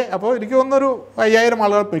ഇടയിൽ കൂടെ അപ്പോൾ എനിക്ക് തോന്നുന്നൊരു 5000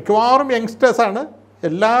 ആളുകൾ, മിക്കവാറും യങ്സ്റ്റേഴ്സാണ്.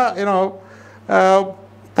 എല്ലാ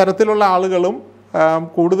തരത്തിലുള്ള ആളുകളും,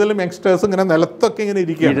 കൂടുതലും യങ്സ്റ്റേഴ്സ് ഇങ്ങനെ നിലത്തൊക്കെ ഇങ്ങനെ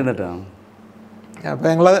ഇരിക്കുകയാണ്. അപ്പോൾ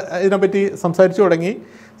ഞങ്ങൾ ഇതിനെപ്പറ്റി സംസാരിച്ചു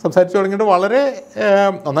തുടങ്ങിയിട്ട് വളരെ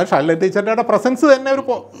ഒന്നാമത് ഷൈല ടീച്ചറുടെ പ്രസൻസ് തന്നെ ഒരു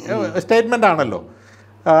സ്റ്റേറ്റ്മെൻ്റ് ആണല്ലോ.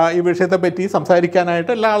 ഈ വിഷയത്തെപ്പറ്റി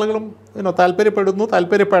സംസാരിക്കാനായിട്ട് എല്ലാ ആളുകളും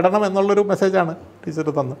താല്പര്യപ്പെടണം എന്നുള്ളൊരു മെസ്സേജാണ് ടീച്ചർ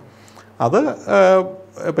തന്നത്. അത്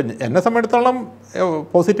ഇപ്പം എന്നെ സംബന്ധിച്ചിടത്തോളം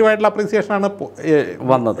പോസിറ്റീവായിട്ടുള്ള അപ്രീസിയേഷനാണ്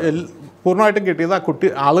പൂർണ്ണമായിട്ടും കിട്ടിയത്.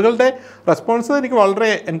 ആളുകളുടെ റെസ്പോൺസ് എനിക്ക് വളരെ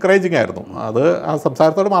എൻകറേജിങ് ആയിരുന്നു. അത് ആ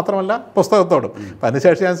സംസാരത്തോട് മാത്രമല്ല പുസ്തകത്തോടും. അപ്പം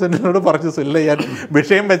അതിനുശേഷം ഞാൻ സുനിലിനോട് പറഞ്ഞു, സുനിൽ ഞാൻ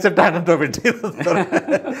വിഷയം വെച്ചിട്ടാണ് കേട്ടോ വെട്ടിയത്,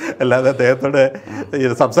 അല്ലാതെ അദ്ദേഹത്തോട്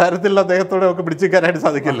സംസാരത്തിൽ അദ്ദേഹത്തോട് ഒക്കെ പിടിച്ചിരിക്കാനായിട്ട്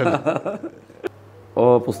സാധിക്കില്ലല്ലോ.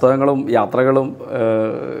 പുസ്തകങ്ങളും യാത്രകളും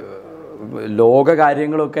ലോക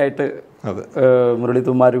കാര്യങ്ങളൊക്കെ ആയിട്ട് മുരളി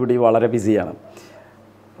തുമ്മാരുകുടി വളരെ ബിസിയാണ്.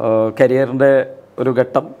 കരിയറിൻ്റെ ഒരു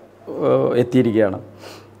ഘട്ടം എത്തിയിരിക്കുകയാണ്.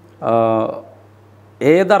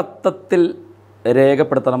 ഏതർത്ഥത്തിൽ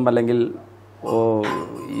രേഖപ്പെടുത്തണം അല്ലെങ്കിൽ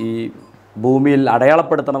ഈ ഭൂമിയിൽ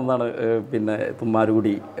അടയാളപ്പെടുത്തണം എന്നാണ് പിന്നെ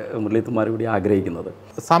മുരളി തുമ്മാരുകുടി ആഗ്രഹിക്കുന്നത്?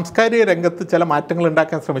 സാംസ്കാരിക രംഗത്ത് ചില മാറ്റങ്ങൾ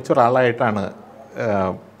ഉണ്ടാക്കാൻ ശ്രമിച്ച ഒരാളായിട്ടാണ്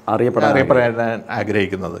അറിയപ്പെടാൻ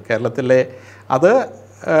ആഗ്രഹിക്കുന്നത്. കേരളത്തിലെ അത്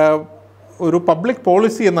ഒരു പബ്ലിക്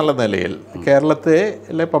പോളിസി എന്നുള്ള നിലയിൽ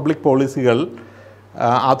കേരളത്തിലെ പബ്ലിക് പോളിസികൾ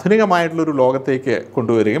ആധുനികമായിട്ടുള്ളൊരു ലോകത്തേക്ക്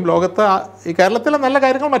കൊണ്ടുവരികയും ലോകത്ത് ഈ കേരളത്തിലെ നല്ല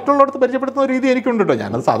കാര്യങ്ങൾ മറ്റുള്ളവർക്ക് പരിചയപ്പെടുത്തുന്ന രീതി എനിക്കുണ്ട് കേട്ടോ.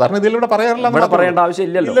 ഞാനത് സാധാരണ ഇതിലൂടെ പറയേണ്ട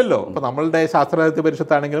ആവശ്യമില്ലല്ലോ. ഇപ്പോൾ നമ്മളുടെ ശാസ്ത്രസാഹിത്യ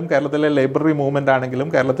പരിഷത്താണെങ്കിലും കേരളത്തിലെ ലൈബ്രറി മൂവ്മെൻ്റ് ആണെങ്കിലും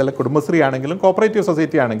കേരളത്തിലെ കുടുംബശ്രീ ആണെങ്കിലും കോപ്പറേറ്റീവ്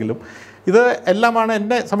സൊസൈറ്റി ആണെങ്കിലും ഇത് എല്ലാമാണ്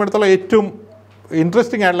എന്നെ സംബന്ധിച്ചിടത്തോളം ഏറ്റവും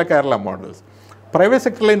ഇൻട്രസ്റ്റിംഗ് ആയിട്ടുള്ള കേരള മോഡൽസ്. പ്രൈവറ്റ്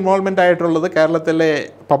സെക്ടറിലെ ഇൻവോൾവ്മെൻ്റ് ആയിട്ടുള്ളത് കേരളത്തിലെ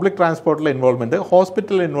പബ്ലിക് ട്രാൻസ്പോർട്ടിലെ ഇൻവോൾവ്മെൻറ്റ്,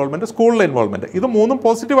 ഹോസ്പിറ്റലിലെ ഇൻവോൾവ്മെൻറ്റ്, സ്കൂളിലെ ഇൻവോൾവ്മെൻറ്റ്, ഇത് മൂന്നും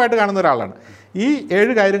പോസിറ്റീവായിട്ട് കാണുന്ന ഒരാളാണ്. ഈ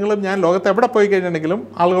 7 കാര്യങ്ങളും ഞാൻ ലോകത്ത് എവിടെ പോയി കഴിഞ്ഞിട്ടുണ്ടെങ്കിലും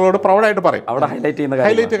ആളുകളോട് പ്രൗഡായിട്ട് പറയും, അവിടെ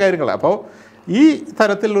ഹൈലൈറ്റ് കാര്യങ്ങൾ. അപ്പോൾ ഈ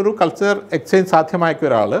തരത്തിലൊരു കൾച്ചർ എക്സ്ചേഞ്ച് സാധ്യമാക്കിയ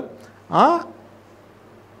ഒരാൾ ആ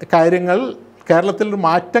കാര്യങ്ങൾ കേരളത്തിൽ ഒരു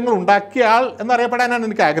മാറ്റങ്ങൾ ഉണ്ടാക്കിയ ആൾ എന്നറിയപ്പെടാനാണ്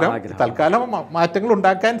എനിക്ക് ആഗ്രഹം. തൽക്കാലം മാറ്റങ്ങൾ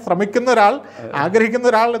ഉണ്ടാക്കാൻ ശ്രമിക്കുന്ന ഒരാൾ, ആഗ്രഹിക്കുന്ന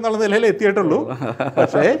ഒരാൾ എന്നുള്ള നിലയിൽ എത്തിയിട്ടുള്ളൂ.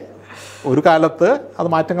 പക്ഷേ ഒരു കാലത്ത് അത്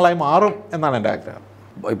മാറ്റങ്ങളായി മാറും എന്നാണ് എൻ്റെ ആഗ്രഹം.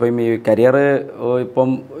 ഇപ്പം ഈ കരിയർ ഇപ്പം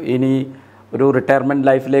ഇനി ഒരു റിട്ടയർമെൻറ്റ്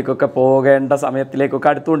ലൈഫിലേക്കൊക്കെ പോകേണ്ട സമയത്തിലേക്കൊക്കെ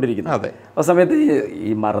അടുത്തുകൊണ്ടിരിക്കുന്നു. അതെ, ആ സമയത്ത്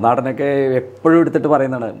ഈ മറുനാടനൊക്കെ എപ്പോഴും എടുത്തിട്ട്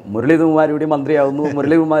പറയുന്നതാണ് മുരളീധരന്മാരുടെ മന്ത്രിയാവുന്നു,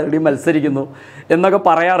 മുരളീധരന്മാരുടെ മത്സരിക്കുന്നു എന്നൊക്കെ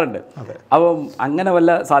പറയാറുണ്ട്. അപ്പം അങ്ങനെ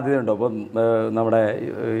വല്ല സാധ്യതയുണ്ടോ? അപ്പം നമ്മുടെ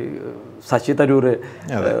ശശി തരൂർ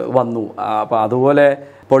വന്നു, അപ്പം അതുപോലെ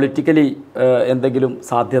പൊളിറ്റിക്കലി എന്തെങ്കിലും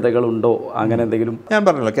സാധ്യതകളുണ്ടോ? അങ്ങനെ എന്തെങ്കിലും? ഞാൻ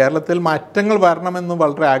പറഞ്ഞല്ലോ, കേരളത്തിൽ മാറ്റങ്ങൾ വരണമെന്ന്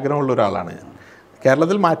വളരെ ആഗ്രഹമുള്ള ഒരാളാണ് ഞാൻ.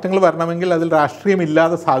 കേരളത്തിൽ മാറ്റങ്ങൾ വരണമെങ്കിൽ അതിൽ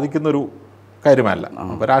രാഷ്ട്രീയമില്ലാതെ സാധിക്കുന്നൊരു കാര്യമല്ല.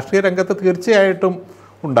 അപ്പോൾ രാഷ്ട്രീയ രംഗത്ത് തീർച്ചയായിട്ടും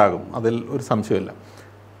ഉണ്ടാകും, അതിൽ ഒരു സംശയമില്ല.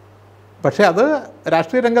 പക്ഷേ അത്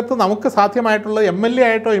രാഷ്ട്രീയ രംഗത്ത് നമുക്ക് സാധ്യമായിട്ടുള്ള MLA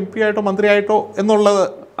ആയിട്ടോ MP ആയിട്ടോ മന്ത്രിയായിട്ടോ എന്നുള്ളത്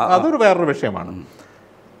അതൊരു വേറൊരു വിഷയമാണ്.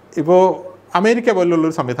 ഇപ്പോൾ അമേരിക്ക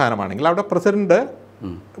പോലുള്ളൊരു സംവിധാനമാണെങ്കിൽ അവിടെ പ്രസിഡന്റ്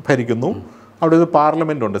ഭരിക്കുന്നു, അവിടെ ഒരു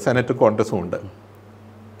പാർലമെൻ്റ് ഉണ്ട്, സെനറ്റും കോൺഗ്രസും ഉണ്ട്.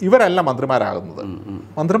 ഇവരല്ല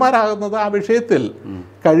മന്ത്രിമാരാകുന്നത് ആ വിഷയത്തിൽ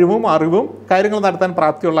കഴിവും അറിവും കാര്യങ്ങൾ നടത്താൻ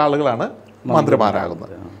പ്രാപ്തിയുള്ള ആളുകളാണ്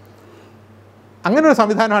മന്ത്രിമാരാകുന്നത്. അങ്ങനെ ഒരു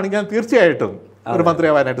സംവിധാനമാണെങ്കിൽ ഞാൻ തീർച്ചയായിട്ടും ഒരു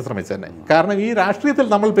മന്ത്രിയാവാനായിട്ട് ശ്രമിച്ചതന്നെ. കാരണം ഈ രാഷ്ട്രീയത്തിൽ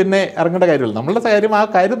നമ്മൾ പിന്നെ ഇറങ്ങേണ്ട കാര്യമില്ല, നമ്മളുടെ കാര്യം ആ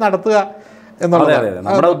കാര്യം നടത്തുക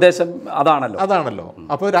എന്നുള്ളത് ഉദ്ദേശം അതാണല്ലോ.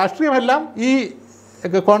 അപ്പോൾ രാഷ്ട്രീയമെല്ലാം ഈ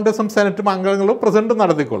കോൺഗ്രസും സെനറ്റും അംഗങ്ങളും പ്രസിഡന്റും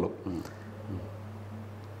നടത്തിക്കൊള്ളും.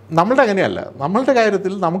 നമ്മളുടെ അങ്ങനെയല്ല. നമ്മളുടെ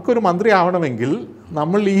കാര്യത്തിൽ നമുക്കൊരു മന്ത്രി ആവണമെങ്കിൽ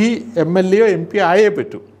നമ്മൾ ഈ MLA യോ MP ആയേ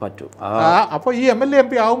പറ്റൂ. അപ്പോൾ ഈ MLA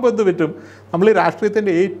MP ആകുമ്പോൾ എന്ത് പറ്റും? നമ്മൾ ഈ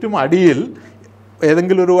രാഷ്ട്രീയത്തിൻ്റെ ഏറ്റവും അടിയിൽ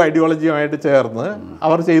ഏതെങ്കിലും ഒരു ഐഡിയോളജിയുമായിട്ട് ചേർന്ന്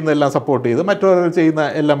അവർ ചെയ്യുന്നതെല്ലാം സപ്പോർട്ട് ചെയ്ത് മറ്റവർ ചെയ്യുന്ന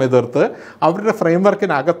എല്ലാം എതിർത്ത് അവരുടെ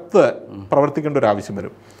ഫ്രെയിംവർക്കിനകത്ത് പ്രവർത്തിക്കേണ്ട ഒരു ആവശ്യം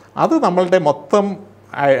വരും. അത് നമ്മളുടെ മൊത്തം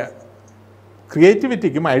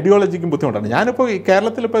ക്രിയേറ്റിവിറ്റിക്കും ഐഡിയോളജിക്കും ബുദ്ധിമുട്ടാണ്. ഞാനിപ്പോൾ ഈ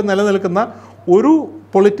കേരളത്തിലിപ്പോൾ നിലനിൽക്കുന്ന ഒരു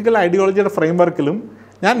പൊളിറ്റിക്കൽ ഐഡിയോളജിയുടെ ഫ്രെയിംവർക്കിലും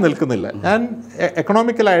ഞാൻ നിൽക്കുന്നില്ല. ഞാൻ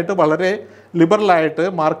എക്കണോമിക്കലായിട്ട് വളരെ ലിബറലായിട്ട്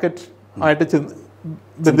മാർക്കറ്റ് ആയിട്ട്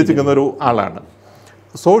ചിന്തിച്ചിരിക്കുന്ന ഒരു ആളാണ്.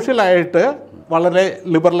 സോഷ്യലായിട്ട് വളരെ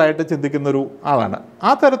ലിബറലായിട്ട് ചിന്തിക്കുന്നൊരു ആളാണ്. ആ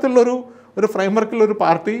തരത്തിലുള്ളൊരു ഫ്രെയിംവർക്കിലൊരു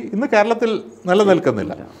പാർട്ടി ഇന്ന് കേരളത്തിൽ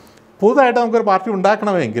നിലനിൽക്കുന്നില്ല. പുതുതായിട്ട് നമുക്കൊരു പാർട്ടി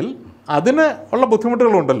ഉണ്ടാക്കണമെങ്കിൽ അതിന് ഉള്ള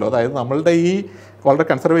ബുദ്ധിമുട്ടുകളുണ്ടല്ലോ. അതായത് നമ്മളുടെ ഈ വളരെ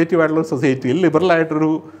കൺസർവേറ്റീവ് ആയിട്ടുള്ള സൊസൈറ്റിയിൽ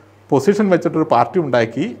ലിബറലായിട്ടൊരു പൊസിഷൻ വെച്ചിട്ടൊരു പാർട്ടി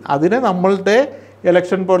ഉണ്ടാക്കി അതിനെ നമ്മളുടെ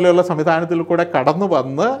ഇലക്ഷൻ പോലെയുള്ള സംവിധാനത്തിൽ കൂടെ കടന്നു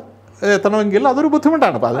വന്ന് എത്തണമെങ്കിൽ അതൊരു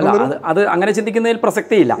ബുദ്ധിമുട്ടാണ്. അത് അങ്ങനെ ചിന്തിക്കുന്നതിൽ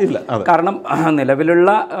പ്രസക്തിയില്ല. കാരണം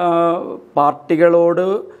നിലവിലുള്ള പാർട്ടികളോട്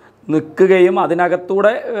നിൽക്കുകയും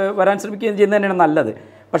അതിനകത്തൂടെ വരാൻ ശ്രമിക്കുകയും ചെയ്യുന്നത് തന്നെയാണ് നല്ലത്.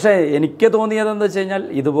 പക്ഷേ എനിക്ക് തോന്നിയതെന്ന് വെച്ച് കഴിഞ്ഞാൽ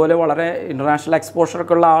ഇതുപോലെ വളരെ ഇൻ്റർനാഷണൽ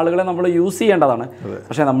എക്സ്പോഷറൊക്കെ ഉള്ള ആളുകളെ നമ്മൾ യൂസ് ചെയ്യേണ്ടതാണ്.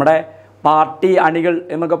 പക്ഷേ നമ്മുടെ പാർട്ടി അണികൾ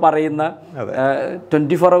എന്നൊക്കെ പറയുന്ന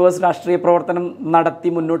 24 hours രാഷ്ട്രീയ പ്രവർത്തനം നടത്തി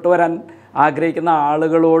മുന്നോട്ട് വരാൻ ആഗ്രഹിക്കുന്ന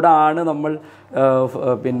ആളുകളോടാണ് നമ്മൾ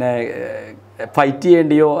പിന്നെ ഫൈറ്റ്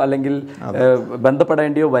ചെയ്യേണ്ടിയോ അല്ലെങ്കിൽ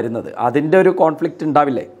ബന്ധപ്പെടേണ്ടിയോ വരുന്നത്. അതിൻ്റെ ഒരു കോൺഫ്ലിക്റ്റ്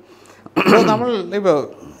ഉണ്ടാവില്ലേ? നമ്മൾ ഇപ്പോൾ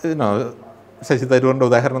ശശി തരൂരിൻ്റെ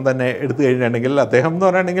ഉദാഹരണം തന്നെ എടുത്തു കഴിഞ്ഞിട്ടുണ്ടെങ്കിൽ അദ്ദേഹം എന്ന്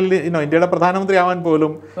പറയുകയാണെങ്കിൽ ഇന്ത്യയുടെ പ്രധാനമന്ത്രി ആവാൻ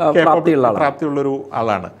പോലും പ്രാപ്തിയുള്ളൊരു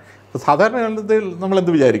ആളാണ്. സാധാരണ നമ്മൾ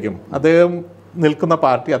എന്ത് വിചാരിക്കും? അദ്ദേഹം നിൽക്കുന്ന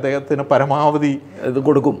പാർട്ടി അദ്ദേഹത്തിന് പരമാവധി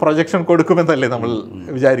പ്രൊജക്ഷൻ കൊടുക്കുമെന്നല്ലേ നമ്മൾ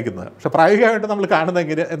വിചാരിക്കുന്നത്. പക്ഷെ പ്രായോഗികമായിട്ട് നമ്മൾ കാണുന്ന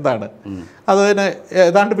എന്താണ്? അതിന്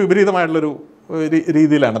ഏതാണ്ട് വിപരീതമായിട്ടുള്ളൊരു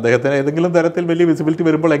രീതിയിലാണ്. അദ്ദേഹത്തിന് ഏതെങ്കിലും തരത്തിൽ വലിയ വിസിബിലിറ്റി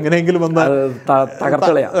വരുമ്പോൾ എങ്ങനെയെങ്കിലും ഒന്ന്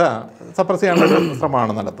സപ്രസ് ചെയ്യാനുള്ള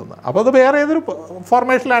ശ്രമമാണ് നടത്തുന്നത്. അപ്പോൾ അത് വേറെ ഏതൊരു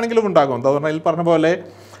ഫോർമേഷനിലാണെങ്കിലും ഉണ്ടാകും. എന്താ പറഞ്ഞാൽ ഈ പറഞ്ഞ പോലെ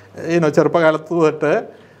ചെറുപ്പകാലത്ത് തൊട്ട്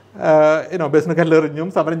ബസ്സിന് കല്ലെറിഞ്ഞും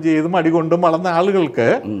സമരം ചെയ്തും അടികൊണ്ടും വളർന്ന ആളുകൾക്ക്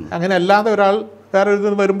അങ്ങനെ അല്ലാതെ ഒരാൾ വേറെ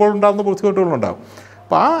ഒരു വരുമ്പോൾ ഉണ്ടാകുന്ന ബുദ്ധിമുട്ടുകളുണ്ടാകും.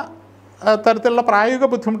 അപ്പോൾ ആ തരത്തിലുള്ള പ്രായോഗിക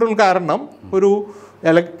ബുദ്ധിമുട്ടുകൾ കാരണം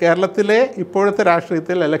കേരളത്തിലെ ഇപ്പോഴത്തെ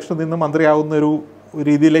രാഷ്ട്രീയത്തിൽ ഇലക്ഷനിൽ നിന്ന് മന്ത്രിയാവുന്ന ഒരു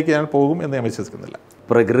രീതിയിലേക്ക് ഞാൻ പോകും എന്ന് ഞാൻ വിശ്വസിക്കുന്നില്ല.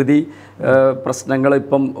 പ്രകൃതി പ്രശ്നങ്ങൾ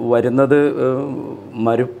ഇപ്പം വരുന്നത്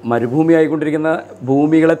മരുഭൂമി ആയിക്കൊണ്ടിരിക്കുന്ന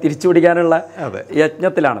ഭൂമികളെ തിരിച്ചു പിടിക്കാനുള്ള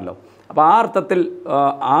യജ്ഞത്തിലാണല്ലോ. അപ്പോൾ ആ അർത്ഥത്തിൽ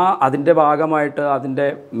അതിൻ്റെ ഭാഗമായിട്ട് അതിൻ്റെ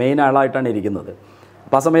മെയിൻ ആളായിട്ടാണ് ഇരിക്കുന്നത്.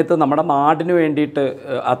 അപ്പോൾ ആ സമയത്ത് നമ്മുടെ നാടിന് വേണ്ടിയിട്ട്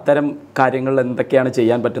അത്തരം കാര്യങ്ങൾ എന്തൊക്കെയാണ്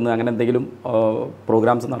ചെയ്യാൻ പറ്റുന്നത്, അങ്ങനെ എന്തെങ്കിലും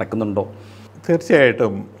പ്രോഗ്രാംസ് നടക്കുന്നുണ്ടോ?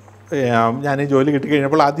 തീർച്ചയായിട്ടും ഞാൻ ഈ ജോലി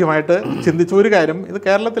കിട്ടിക്കഴിഞ്ഞപ്പോൾ ആദ്യമായിട്ട് ചിന്തിച്ച ഒരു കാര്യം ഇത്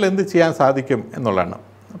കേരളത്തിൽ എന്ത് ചെയ്യാൻ സാധിക്കും എന്നുള്ളതാണ്.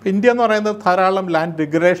 അപ്പോൾ ഇന്ത്യ എന്ന് പറയുന്നത് ധാരാളം ലാൻഡ്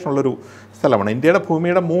ഡിഗ്രേഡേഷൻ ഉള്ളൊരു സ്ഥലമാണ്. ഇന്ത്യയുടെ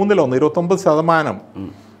ഭൂമിയുടെ 1/3 29%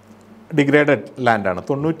 ഡിഗ്രേഡഡ് ലാൻഡാണ്.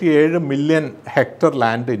 97 മില്യൺ ഹെക്ടർ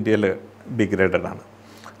ലാൻഡ് ഇന്ത്യയിൽ ഡിഗ്രേഡഡ് ആണ്.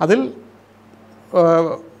 അതിൽ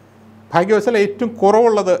ഭാഗ്യവശാൽ ഏറ്റവും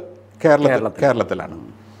കുറവുള്ളത് കേരളത്തിലാണ്.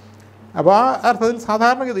 അപ്പോൾ ആ അർത്ഥത്തിൽ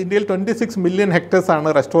സാധാരണ ഇന്ത്യയിൽ 26 മില്യൺ ഹെക്ടേഴ്സാണ്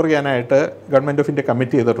റെസ്റ്റോർ ചെയ്യാനായിട്ട് ഗവൺമെൻറ് ഓഫ് ഇന്ത്യ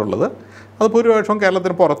കമ്മിറ്റ് ചെയ്തിട്ടുള്ളത്. അത് ഭൂരിപക്ഷവും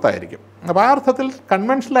കേരളത്തിന് പുറത്തായിരിക്കും. അപ്പോൾ ആ അർത്ഥത്തിൽ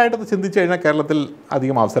കൺവെൻഷനലായിട്ട് ചിന്തിച്ചു കഴിഞ്ഞാൽ കേരളത്തിൽ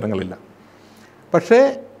അധികം അവസരങ്ങളില്ല. പക്ഷേ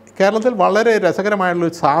കേരളത്തിൽ വളരെ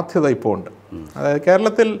രസകരമായുള്ളൊരു സാധ്യത ഇപ്പോൾ ഉണ്ട്. അതായത്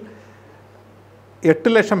കേരളത്തിൽ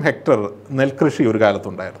 8 ലക്ഷം ഹെക്ടർ നെൽകൃഷി ഒരു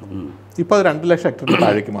കാലത്തുണ്ടായിരുന്നു. ഇപ്പോൾ അത് 2 ലക്ഷം ഹെക്ടറിന്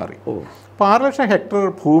താഴേക്ക് മാറി. അപ്പോൾ 6 ലക്ഷം ഹെക്ടർ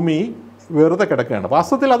ഭൂമി വെറുതെ കിടക്കുകയാണ്.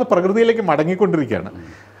 വാസ്തവത്തിൽ അത് പ്രകൃതിയിലേക്ക് മടങ്ങിക്കൊണ്ടിരിക്കുകയാണ്.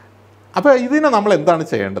 അപ്പോൾ ഇതിനെ നമ്മൾ എന്താണ്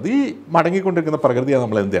ചെയ്യേണ്ടത്? ഈ മടങ്ങിക്കൊണ്ടിരിക്കുന്ന പ്രകൃതിയെ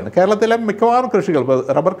നമ്മൾ എന്ത് ചെയ്യണം? കേരളത്തിലെ മിക്കവാറും കൃഷികൾ,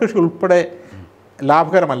 റബ്ബർ കൃഷി ഉൾപ്പെടെ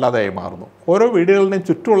ലാഭകരമല്ലാതെയായി മാറുന്നു. ഓരോ വീടുകളുടെയും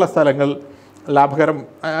ചുറ്റുമുള്ള സ്ഥലങ്ങൾ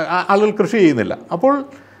ആളുകൾ കൃഷി ചെയ്യുന്നില്ല. അപ്പോൾ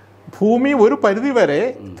ഭൂമി ഒരു പരിധി വരെ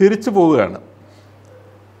തിരിച്ചു പോവുകയാണ്.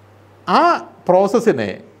 ആ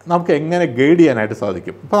പ്രോസസ്സിനെ നമുക്ക് എങ്ങനെ ഗൈഡ് ചെയ്യാനായിട്ട്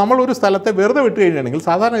സാധിക്കും? ഇപ്പോൾ നമ്മളൊരു സ്ഥലത്തെ വെറുതെ വിട്ട് കഴിഞ്ഞിട്ടുണ്ടെങ്കിൽ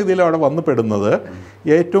സാധാരണ രീതിയിൽ അവിടെ വന്നു പെടുന്നത്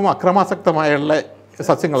ഏറ്റവും അക്രമാസക്തമായുള്ള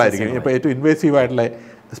സസ്യങ്ങളായിരിക്കും. ഇപ്പോൾ ഏറ്റവും ഇൻവേസീവായിട്ടുള്ള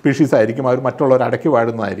സ്പീഷീസ് ആയിരിക്കും. അവർ മറ്റുള്ളവർ അടക്കി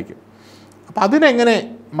വാഴുന്നതായിരിക്കും. അപ്പോൾ അതിനെങ്ങനെ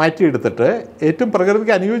മാറ്റിയെടുത്തിട്ട് ഏറ്റവും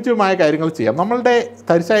പ്രകൃതിക്ക് അനുയോജ്യമായ കാര്യങ്ങൾ ചെയ്യാം? നമ്മളുടെ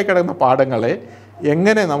തരിശായി കിടക്കുന്ന പാടങ്ങളെ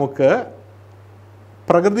എങ്ങനെ നമുക്ക്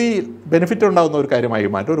പ്രകൃതി ബെനിഫിറ്റ് ഉണ്ടാകുന്ന ഒരു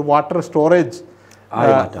കാര്യമായി മാറ്റാം, ഒരു വാട്ടർ സ്റ്റോറേജ്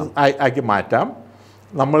ആക്കി മാറ്റാം.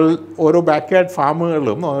 നമ്മൾ ഓരോ ബാക്ക്യാർഡ്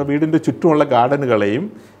ഫാമുകളും വീടിൻ്റെ ചുറ്റുമുള്ള ഗാർഡനുകളെയും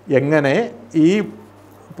എങ്ങനെ ഈ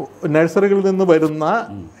നഴ്സറികളിൽ നിന്ന് വരുന്ന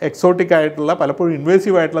എക്സോട്ടിക് ആയിട്ടുള്ള പലപ്പോഴും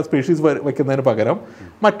ഇൻവേസീവ് ആയിട്ടുള്ള സ്പീഷീസ് വയ്ക്കുന്നതിന് പകരം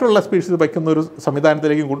മറ്റുള്ള സ്പീഷീസ് വയ്ക്കുന്ന ഒരു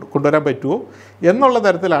സംവിധാനത്തിലേക്ക് കൊണ്ടുവരാൻ പറ്റുമോ എന്നുള്ള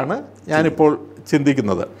തരത്തിലാണ് ഞാനിപ്പോൾ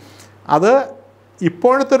ചിന്തിക്കുന്നത്. അത്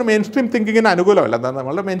ഇപ്പോഴത്തെ ഒരു മെയിൻ സ്ട്രീം തിങ്കിങ്ങിന് അനുകൂലമല്ല. എന്താ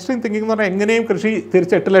നമ്മളുടെ മെയിൻ സ്ട്രീം തിങ്കിങ് എന്ന് പറഞ്ഞാൽ എങ്ങനെയും കൃഷി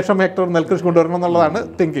തിരിച്ച് 8 ലക്ഷം ഹെക്ടർ നെൽകൃഷി കൊണ്ടുവരണം എന്നുള്ളതാണ്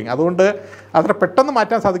തിങ്കിങ്. അതുകൊണ്ട് അത്ര പെട്ടെന്ന്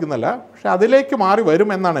മാറ്റാൻ സാധിക്കുന്നില്ല. പക്ഷെ അതിലേക്ക് മാറി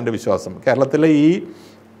വരും എന്നാണ് എൻ്റെ വിശ്വാസം. കേരളത്തിലെ ഈ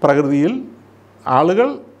പ്രകൃതിയിൽ ആളുകൾ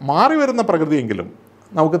മാറി വരുന്ന പ്രകൃതിയെങ്കിലും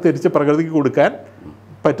നമുക്ക് തിരിച്ച് പ്രകൃതിക്ക് കൊടുക്കാൻ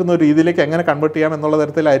പറ്റുന്ന ഒരു രീതിയിലേക്ക് എങ്ങനെ കൺവേർട്ട് ചെയ്യാം എന്നുള്ള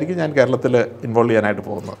തരത്തിലായിരിക്കും ഞാൻ കേരളത്തിൽ ഇൻവോൾവ് ചെയ്യാനായിട്ട്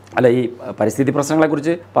പോകുന്നത്. അല്ല, ഈ പരിസ്ഥിതി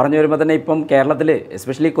പ്രശ്നങ്ങളെക്കുറിച്ച് പറഞ്ഞു വരുമ്പോൾ തന്നെ ഇപ്പം കേരളത്തിൽ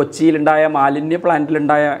എസ്പെഷ്യലി കൊച്ചിയിലുണ്ടായ മാലിന്യ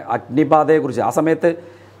പ്ലാന്റിലുണ്ടായ അഗ്നിബാധയെക്കുറിച്ച് ആ സമയത്ത്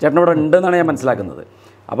ചേട്ടനോട് ഉണ്ടെന്നാണ് ഞാൻ മനസ്സിലാക്കുന്നത്.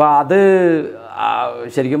 അപ്പോൾ അത്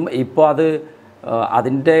ശരിക്കും ഇപ്പോൾ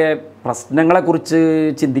അതിൻ്റെ പ്രശ്നങ്ങളെക്കുറിച്ച്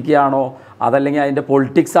ചിന്തിക്കുകയാണോ അതല്ലെങ്കിൽ അതിൻ്റെ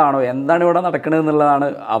പൊളിറ്റിക്സ് ആണോ, എന്താണ് ഇവിടെ നടക്കുന്നത് എന്നുള്ളതാണ്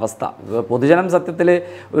അവസ്ഥ. പൊതുജനം സത്യത്തിൽ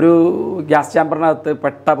ഒരു ഗ്യാസ് ചാമ്പറിനകത്ത്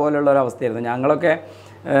പെട്ട പോലെയുള്ള ഒരു അവസ്ഥയായിരുന്നു. ഞങ്ങളൊക്കെ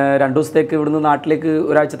 2 ദിവസത്തേക്ക് ഇവിടുന്ന് നാട്ടിലേക്ക്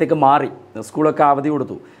ഒരാഴ്ചത്തേക്ക് മാറി, സ്കൂളൊക്കെ അവധി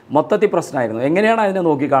കൊടുത്തു. മൊത്തത്തിൽ പ്രശ്നമായിരുന്നു. എങ്ങനെയാണ് അതിനെ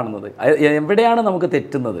നോക്കിക്കാണുന്നത്? എവിടെയാണ് നമുക്ക്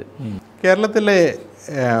തെറ്റുന്നത്? കേരളത്തിലെ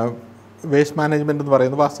വേസ്റ്റ് മാനേജ്മെൻറ്റ് എന്ന്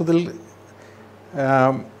പറയുന്നത് വാസ്തവത്തിൽ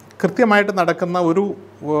കൃത്യമായിട്ട് നടക്കുന്ന ഒരു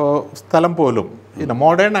സ്ഥലം പോലും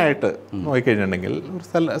മോഡേണായിട്ട് നോക്കിക്കഴിഞ്ഞിട്ടുണ്ടെങ്കിൽ ഒരു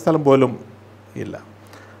സ്ഥലം പോലും ഇല്ല.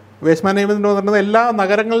 വേസ്റ്റ് മാനേജ്മെൻറ്റ് എന്ന് പറയുന്നത് എല്ലാ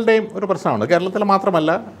നഗരങ്ങളുടെയും ഒരു പ്രശ്നമാണ്. കേരളത്തിൽ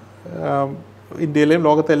മാത്രമല്ല, ഇന്ത്യയിലെയും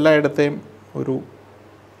ലോകത്തെ എല്ലായിടത്തെയും ഒരു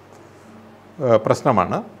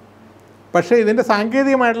പ്രശ്നമാണ്. പക്ഷേ ഇതിൻ്റെ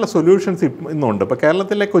സാങ്കേതികമായിട്ടുള്ള സൊല്യൂഷൻസ് ഇന്നുണ്ട്. ഇപ്പോൾ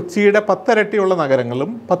കേരളത്തിലെ കൊച്ചിയുടെ 10 ഇരട്ടിയുള്ള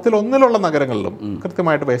നഗരങ്ങളിലും 10-ൽ 1-ലുള്ള നഗരങ്ങളിലും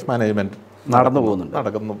കൃത്യമായിട്ട് വേസ്റ്റ് മാനേജ്മെൻറ്റ് നടന്നു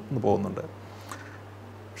പോകുന്നുണ്ട്.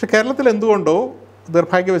 പക്ഷെ കേരളത്തിൽ എന്തുകൊണ്ടോ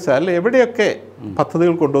ദൗർഭാഗ്യവശാൽ എവിടെയൊക്കെ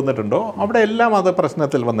പദ്ധതികൾ കൊണ്ടുവന്നിട്ടുണ്ടോ അവിടെ എല്ലാം അത്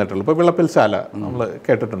പ്രശ്നത്തിൽ വന്നിട്ടുള്ളൂ. ഇപ്പോൾ വിളപ്പിൽശാല നമ്മൾ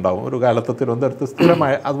കേട്ടിട്ടുണ്ടാവും. ഒരു കാലത്ത് തിരുവനന്തപുരത്ത്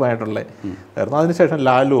സ്ഥിരമായ അതുമായിട്ടുള്ള ആയിരുന്നു. അതിനുശേഷം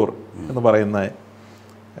ലാലൂർ എന്ന് പറയുന്ന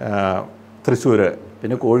തൃശ്ശൂർ,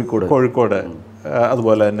 പിന്നെ കോഴിക്കോട്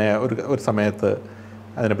അതുപോലെ തന്നെ ഒരു സമയത്ത്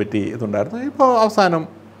അതിനെപ്പറ്റി ഇതുണ്ടായിരുന്നു. ഇപ്പോൾ അവസാനം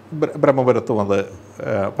ബ്രഹ്മപുരത്തും അത്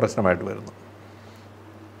പ്രശ്നമായിട്ട് വരുന്നു.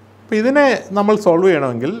 അപ്പോൾ ഇതിനെ നമ്മൾ സോൾവ്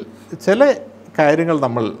ചെയ്യണമെങ്കിൽ ചില കാര്യങ്ങൾ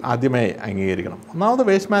നമ്മൾ ആദ്യമേ അംഗീകരിക്കണം. ഒന്നാമത്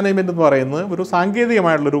വേസ്റ്റ് മാനേജ്മെൻറ്റ് എന്ന് പറയുന്നത് ഒരു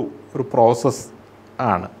സാങ്കേതികമായിട്ടുള്ളൊരു പ്രോസസ്സ്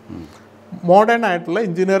ആണ്. മോഡേൺ ആയിട്ടുള്ള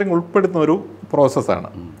എഞ്ചിനീയറിംഗ് ഉൾപ്പെടുത്തുന്ന ഒരു പ്രോസസ്സാണ്.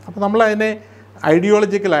 അപ്പോൾ നമ്മളതിനെ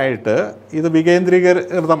ഐഡിയോളജിക്കലായിട്ട് ഇത്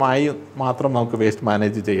വികേന്ദ്രീകൃതമായി മാത്രം നമുക്ക് വേസ്റ്റ്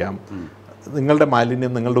മാനേജ് ചെയ്യാം, നിങ്ങളുടെ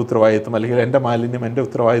മാലിന്യം നിങ്ങളുടെ ഉത്തരവാദിത്വം അല്ലെങ്കിൽ എൻ്റെ മാലിന്യം എൻ്റെ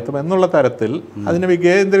ഉത്തരവാദിത്വം എന്നുള്ള തരത്തിൽ അതിനെ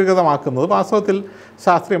വികേന്ദ്രീകൃതമാക്കുന്നത് വാസ്തവത്തിൽ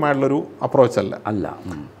ശാസ്ത്രീയമായിട്ടുള്ളൊരു അപ്രോച്ചല്ല.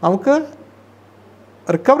 നമുക്ക്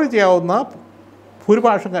റിക്കവറി ചെയ്യാവുന്ന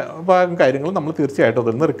ഭൂരിഭാഗം കാര്യങ്ങൾ നമ്മൾ തീർച്ചയായിട്ടും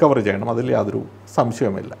അതിൽ നിന്ന് റിക്കവർ ചെയ്യണം. അതിൽ യാതൊരു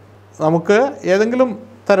സംശയവുമില്ല. നമുക്ക് ഏതെങ്കിലും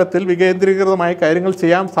തരത്തിൽ വികേന്ദ്രീകൃതമായ കാര്യങ്ങൾ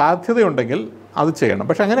ചെയ്യാൻ സാധ്യതയുണ്ടെങ്കിൽ അത് ചെയ്യണം.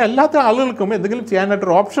 പക്ഷെ അങ്ങനെ അല്ലാത്ത ആളുകൾക്കും എന്തെങ്കിലും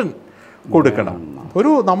ചെയ്യാനായിട്ടൊരു ഓപ്ഷൻ കൊടുക്കണം.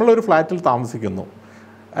 നമ്മളൊരു ഫ്ലാറ്റിൽ താമസിക്കുന്നു,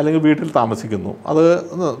 അല്ലെങ്കിൽ വീട്ടിൽ താമസിക്കുന്നു, അത്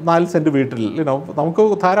 4 സെൻറ്റ് വീട്ടിൽ നമുക്ക്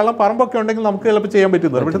ധാരാളം പറമ്പൊക്കെ ഉണ്ടെങ്കിൽ നമുക്ക് ചിലപ്പോൾ ചെയ്യാൻ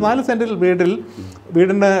പറ്റുന്നത്. പക്ഷേ 4 സെൻറ്റിൽ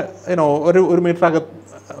വീടിന് ഒരു മീറ്റർ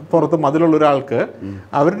പുറത്ത് മതിലുള്ള ഒരാൾക്ക്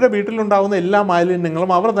അവരുടെ വീട്ടിലുണ്ടാകുന്ന എല്ലാ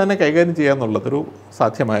മാലിന്യങ്ങളും അവർ തന്നെ കൈകാര്യം ചെയ്യുക എന്നുള്ളതൊരു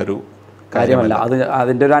സാധ്യമായൊരു കാര്യമല്ല.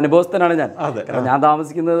 അതിൻ്റെ ഒരു അനുഭവസ്ഥനാണ് ഞാൻ. ഞാൻ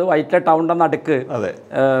താമസിക്കുന്നത് വൈറ്റില ടൗണിൻ്റെ നടുക്ക്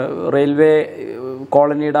റെയിൽവേ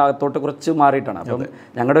കോളനിയുടെ അകത്തോട്ട് കുറച്ച് മാറിയിട്ടാണ്. അപ്പം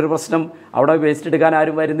ഞങ്ങളുടെ ഒരു പ്രശ്നം, അവിടെ വേസ്റ്റ് എടുക്കാൻ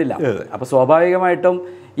ആരും വരുന്നില്ല. അപ്പം സ്വാഭാവികമായിട്ടും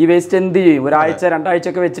ഈ വേസ്റ്റ് എന്ത് ചെയ്യും, 1-2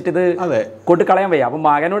 ആഴ്ചയൊക്കെ വെച്ചിട്ട് ഇത് കൊണ്ട് കളയാൻ വയ്യ. അപ്പം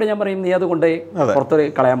മകനോട് ഞാൻ പറയും, നീ അത് കൊണ്ട് പുറത്ത്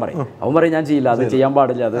കളയാൻ പറയും. അവൻ പറയും ഞാൻ ചെയ്യില്ല, അത് ചെയ്യാൻ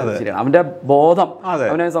പാടില്ല, അത് ശരിയാണ്. അവൻ്റെ ബോധം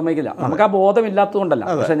അവനെ സമ്മതിക്കില്ല. നമുക്ക് ആ ബോധം ഇല്ലാത്തതുകൊണ്ടല്ല,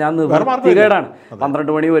 പക്ഷെ ഞാൻ നിർബന്ധിതേടാണ്.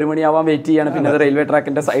 12 മണി 1 മണിയാവാൻ വെയിറ്റ് ചെയ്യാണ്, പിന്നെ അത് റെയിൽവേ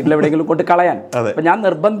ട്രാക്കിന്റെ സൈഡിൽ എവിടെയെങ്കിലും കൊണ്ട് കളയാൻ. അപ്പൊ ഞാൻ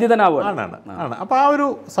നിർബന്ധിതനാവുകയാണ്. അപ്പൊ ആ ഒരു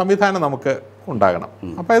സംവിധാനം നമുക്ക് ഉണ്ടാകണം.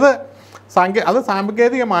 അപ്പൊ അത്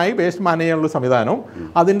സാങ്കേതികമായി വേസ്റ്റ് മാനേജ് ചെയ്യാനുള്ള സംവിധാനവും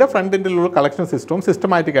അതിൻ്റെ ഫ്രണ്ട് എൻഡിലുള്ള കളക്ഷൻ സിസ്റ്റവും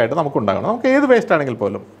സിസ്റ്റമാറ്റിക് ആയിട്ട് നമുക്ക് ഉണ്ടാകണം. നമുക്ക് ഏത് വേസ്റ്റ് ആണെങ്കിൽ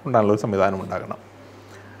പോലും ഉണ്ടാകാനുള്ള ഒരു സംവിധാനം ഉണ്ടാകണം.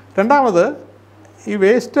 രണ്ടാമത്, ഈ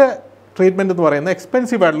വേസ്റ്റ് ട്രീറ്റ്മെൻറ്റ് എന്ന് പറയുന്നത്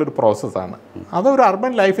എക്സ്പെൻസീവ് ആയിട്ടുള്ളൊരു പ്രോസസ്സാണ്. അതൊരു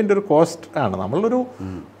അർബൻ ലൈഫിൻ്റെ ഒരു കോസ്റ്റ് ആണ്. നമ്മളൊരു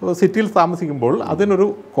സിറ്റിയിൽ താമസിക്കുമ്പോൾ അതിനൊരു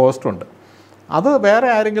കോസ്റ്റുണ്ട്. അത് വേറെ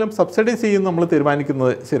ആരെങ്കിലും സബ്സിഡൈസ് ചെയ്യുന്ന നമ്മൾ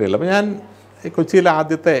തീരുമാനിക്കുന്നത് ശരിയല്ല. അപ്പോൾ ഞാൻ കൊച്ചിയിലെ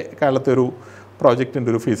ആദ്യത്തെ കാലത്തെ ഒരു പ്രോജക്റ്റിൻ്റെ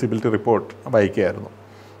ഒരു feasibility report വായിക്കുകയായിരുന്നു,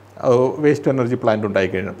 waste energy plant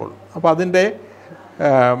ഉണ്ടായിക്കഴിഞ്ഞപ്പോൾ. അപ്പോൾ അതിൻ്റെ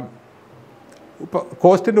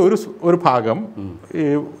കോസ്റ്റിൻ്റെ ഒരു ഭാഗം ഈ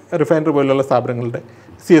റിഫൈനറി പോലുള്ള സ്ഥാപനങ്ങളുടെ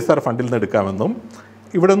CSR ഫണ്ടിൽ നിന്ന് എടുക്കാമെന്നും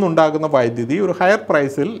ഇവിടെ നിന്നുണ്ടാകുന്ന വൈദ്യുതി ഒരു ഹയർ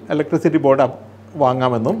പ്രൈസിൽ ഇലക്ട്രിസിറ്റി ബോർഡ്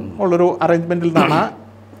വാങ്ങാമെന്നും ഉള്ളൊരു അറേഞ്ച്മെൻറ്റിൽ നിന്നാണ്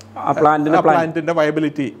പ്ലാന്റിൻ്റെ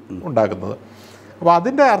വയബിലിറ്റി ഉണ്ടാക്കുന്നത്. അപ്പോൾ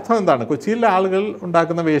അതിൻ്റെ അർത്ഥം എന്താണ്? കൊച്ചിയിലെ ആളുകൾ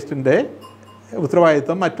ഉണ്ടാക്കുന്ന വേസ്റ്റിൻ്റെ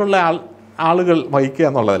ഉത്തരവാദിത്വം മറ്റുള്ള ആളുകൾ വഹിക്കുക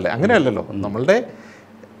എന്നുള്ളതല്ലേ? അങ്ങനെയല്ലല്ലോ.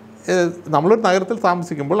 നമ്മളൊരു നഗരത്തിൽ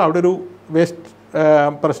താമസിക്കുമ്പോൾ അവിടെ ഒരു വേസ്റ്റ്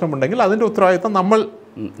പ്രശ്നമുണ്ടെങ്കിൽ അതിൻ്റെ ഉത്തരവാദിത്വം നമ്മൾ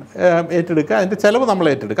ഏറ്റെടുക്കുക, അതിൻ്റെ ചിലവ് നമ്മൾ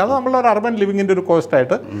ഏറ്റെടുക്കുക. അത് നമ്മളൊരു അർബൻ ലിവിങ്ങിൻ്റെ ഒരു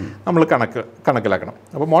കോസ്റ്റായിട്ട് നമ്മൾ കണക്കിലാക്കണം.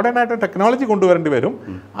 അപ്പോൾ മോഡേൺ ആയിട്ട് ടെക്നോളജി കൊണ്ടുവരേണ്ടി വരും,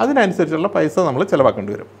 അതിനനുസരിച്ചുള്ള പൈസ നമ്മൾ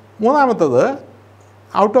ചിലവാക്കേണ്ടി വരും. മൂന്നാമത്തത്,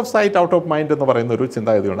 out of site out of mind എന്ന് പറയുന്ന ഒരു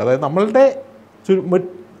ചിന്താഗതിയുണ്ട്. അതായത് നമ്മളുടെ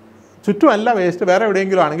ചുറ്റുമല്ല വേസ്റ്റ്, വേറെ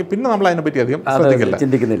എവിടെയെങ്കിലും ആണെങ്കിൽ പിന്നെ നമ്മൾ അതിനെപ്പറ്റി അധികം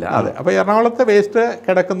ചിന്തിക്കുന്നില്ല. അതെ. അപ്പോൾ എറണാകുളത്തെ വേസ്റ്റ്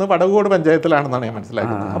കിടക്കുന്നത് വടകോട് പഞ്ചായത്തിലാണെന്നാണ് ഞാൻ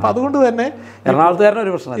മനസ്സിലാക്കുന്നത്. അപ്പോൾ അതുകൊണ്ട് തന്നെ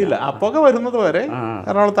എറണാകുളത്തുകാരനൊരു പ്രശ്നമില്ല, ആ പുക വരുന്നത് വരെ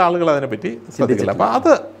എറണാകുളത്തെ ആളുകൾ അതിനെപ്പറ്റി ശ്രദ്ധിക്കില്ല. അപ്പോൾ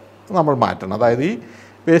അത് നമ്മൾ മാറ്റണം. അതായത് ഈ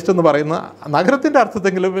വേസ്റ്റ് എന്ന് പറയുന്ന നഗരത്തിൻ്റെ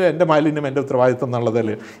അർത്ഥത്തെങ്കിലും എൻ്റെ മാലിന്യം എൻ്റെ ഉത്തരവാദിത്വം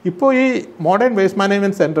എന്നുള്ളതല്ലേ. ഇപ്പോൾ ഈ മോഡേൺ വേസ്റ്റ്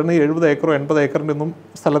മാനേജ്മെൻറ്റ് സെൻറ്ററിന് 70 ഏക്കറോ 80 ഏക്കറിൻ്റെ ഒന്നും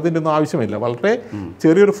സ്ഥലത്തിൻ്റെ ഒന്നും ആവശ്യമില്ല. വളരെ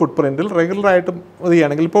ചെറിയൊരു ഫുട് പ്രിൻറ്റിൽ റെഗുലറായിട്ടും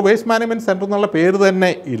ചെയ്യുകയാണെങ്കിൽ, ഇപ്പോൾ വേസ്റ്റ് മാനേജ്മെൻറ്റ് സെൻറ്റർ എന്നുള്ള പേര്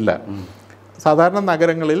തന്നെ ഇല്ല. സാധാരണ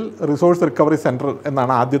നഗരങ്ങളിൽ റിസോഴ്സ് റിക്കവറി സെൻറ്റർ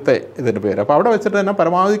എന്നാണ് ആദ്യത്തെ ഇതിൻ്റെ പേര്. അപ്പോൾ അവിടെ വെച്ചിട്ട് തന്നെ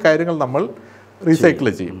പരമാവധി കാര്യങ്ങൾ നമ്മൾ റീസൈക്കിൾ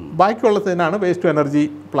ചെയ്യും. ബാക്കിയുള്ളതിനാണ് വേസ്റ്റ് ടു എനർജി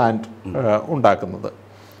പ്ലാന്റ് ഉണ്ടാക്കുന്നത്.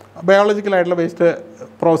 ബയോളജിക്കലായിട്ടുള്ള വേസ്റ്റ്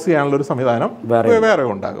പ്രോസസ് ചെയ്യാനുള്ളൊരു സംവിധാനം വേറെ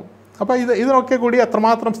ഉണ്ടാകും. അപ്പോൾ ഇതിനൊക്കെ കൂടി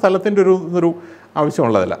അത്രമാത്രം സ്ഥലത്തിൻ്റെ ഒരു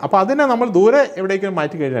ആവശ്യമുള്ളതല്ല. അപ്പോൾ അതിനെ നമ്മൾ ദൂരെ എവിടേക്കും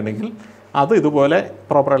മാറ്റി കഴിഞ്ഞിട്ടുണ്ടെങ്കിൽ അത് ഇതുപോലെ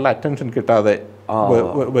പ്രോപ്പറായിട്ടുള്ള അറ്റൻഷൻ കിട്ടാതെ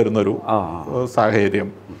വരുന്നൊരു സാഹചര്യം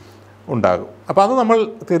ഉണ്ടാകും. അപ്പോൾ അത് നമ്മൾ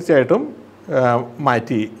തീർച്ചയായിട്ടും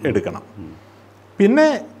മാറ്റി എടുക്കണം. പിന്നെ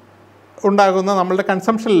ഉണ്ടാകുന്ന നമ്മളുടെ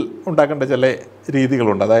കൺസംഷൻ ഉണ്ടാക്കേണ്ട ചില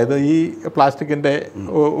രീതികളുണ്ട്. അതായത് ഈ പ്ലാസ്റ്റിക്കിൻ്റെ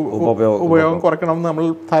ഉപയോഗം കുറയ്ക്കണമെന്ന് നമ്മൾ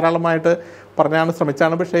ധാരാളമായിട്ട് പറഞ്ഞാണ്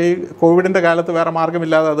ശ്രമിച്ചാണ്. പക്ഷേ ഈ കോവിഡിൻ്റെ കാലത്ത് വേറെ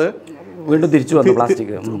മാർഗമില്ലാതെ അത് വീണ്ടും തിരിച്ചു വന്നു.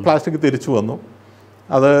 പ്ലാസ്റ്റിക് തിരിച്ചു വന്നു.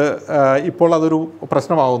 അത് ഇപ്പോൾ അതൊരു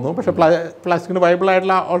പ്രശ്നമാകുന്നു. പക്ഷേ പ്ലാസ്റ്റിക്കിന്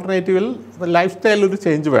വൈബിളായിട്ടുള്ള ഓൾട്ടർനേറ്റീവിൽ ലൈഫ് സ്റ്റൈലിൽ ഒരു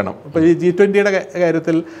ചേഞ്ച് വേണം. ഇപ്പോൾ ഈ G20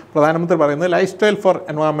 കാര്യത്തിൽ പ്രധാനമന്ത്രി പറയുന്നത് ലൈഫ് സ്റ്റൈൽ ഫോർ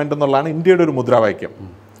എൻവയോൺമെൻറ്റ് എന്നുള്ളതാണ് ഇന്ത്യയുടെ ഒരു മുദ്രാവാക്യം.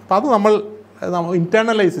 അപ്പോൾ അത് നമ്മൾ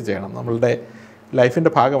ഇൻറ്റേർണലൈസ് ചെയ്യണം. നമ്മളുടെ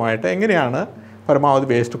ലൈഫിൻ്റെ ഭാഗമായിട്ട് എങ്ങനെയാണ് പരമാവധി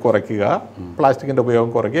വേസ്റ്റ് കുറയ്ക്കുക, പ്ലാസ്റ്റിക്കിൻ്റെ ഉപയോഗം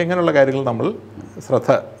കുറയ്ക്കുക, ഇങ്ങനെയുള്ള കാര്യങ്ങൾ നമ്മൾ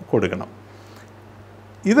ശ്രദ്ധ കൊടുക്കണം.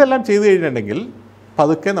 ഇതെല്ലാം ചെയ്തു കഴിഞ്ഞിട്ടുണ്ടെങ്കിൽ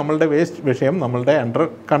പതുക്കെ നമ്മളുടെ വേസ്റ്റ് വിഷയം നമ്മളുടെ അണ്ടർ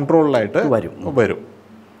കൺട്രോളിലായിട്ട് വരും.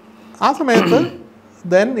 ആ സമയത്ത്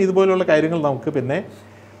ഇതുപോലുള്ള കാര്യങ്ങൾ നമുക്ക് പിന്നെ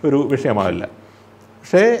ഒരു വിഷയമാവില്ല.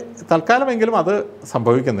 പക്ഷേ തൽക്കാലമെങ്കിലും അത്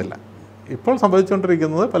സംഭവിക്കുന്നില്ല. ഇപ്പോൾ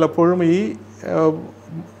സംഭവിച്ചുകൊണ്ടിരിക്കുന്നത് പലപ്പോഴും ഈ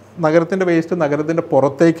നഗരത്തിൻ്റെ വേസ്റ്റ് നഗരത്തിൻ്റെ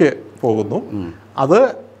പുറത്തേക്ക് പോകുന്നു. അത്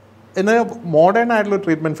മോഡേൺ ആയിട്ടുള്ള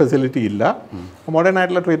ട്രീറ്റ്മെൻറ്റ് ഫെസിലിറ്റി ഇല്ല. മോഡേൺ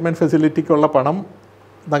ആയിട്ടുള്ള ട്രീറ്റ്മെൻറ്റ് ഫെസിലിറ്റിക്കുള്ള പണം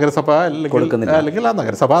നഗരസഭ അല്ലെങ്കിൽ ആ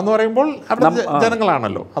നഗരസഭ എന്ന് പറയുമ്പോൾ അവിടെ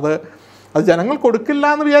ജനങ്ങളാണല്ലോ. അത് ജനങ്ങൾ കൊടുക്കില്ല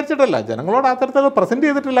എന്ന് വിചാരിച്ചിട്ടല്ല, ജനങ്ങളോട് ആ തരത്തിൽ പ്രസൻറ്റ്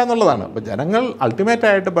ചെയ്തിട്ടില്ല എന്നുള്ളതാണ്. അപ്പോൾ ജനങ്ങൾ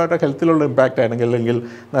അൾട്ടിമേറ്റായിട്ട് അവരുടെ ഹെൽത്തിലുള്ള ഇമ്പാക്റ്റ് ആണെങ്കിൽ, അല്ലെങ്കിൽ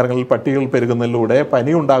നഗരങ്ങളിൽ പട്ടികൾ പെരുകുന്നതിലൂടെ,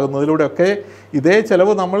 പനി ഉണ്ടാകുന്നതിലൂടെയൊക്കെ ഇതേ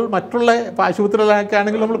ചിലവ് നമ്മൾ മറ്റുള്ള ആശുപത്രികളിലൊക്കെ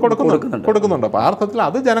ആണെങ്കിൽ നമ്മൾ കൊടുക്കുന്നുണ്ട്. അപ്പോൾ ആ അർത്ഥത്തിൽ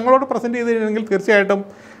അത് ജനങ്ങളോട് പ്രസൻറ്റ് ചെയ്ത് കഴിഞ്ഞെങ്കിൽ തീർച്ചയായിട്ടും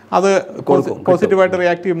അത് പോസിറ്റീവായിട്ട്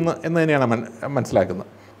റിയാക്ട് ചെയ്യും എന്ന് തന്നെയാണ് മനസ്സിലാക്കുന്നത്.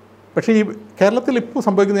 പക്ഷേ ഈ കേരളത്തിൽ ഇപ്പോൾ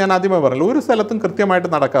സംഭവിക്കുന്നത് ഞാൻ ആദ്യമേ പറഞ്ഞില്ല, ഒരു സ്ഥലത്തും കൃത്യമായിട്ട്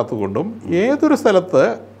നടക്കാത്തതുകൊണ്ടും ഏതൊരു സ്ഥലത്ത്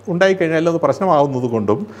ഉണ്ടായിക്കഴിഞ്ഞാലും അത് പ്രശ്നമാകുന്നത്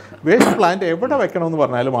കൊണ്ടും വേസ്റ്റ് പ്ലാന്റ് എവിടെ വെക്കണമെന്ന്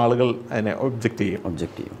പറഞ്ഞാലും ആളുകൾ അതിനെ ഒബ്ജക്റ്റ് ചെയ്യും.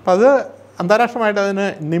 അപ്പം അത് അന്താരാഷ്ട്രമായിട്ട് അതിന്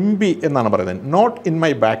നിംബി എന്നാണ് പറയുന്നത്, not in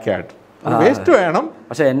my back yard. Waste വേണം,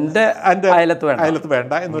 പക്ഷേ എൻ്റെ അയലത്ത്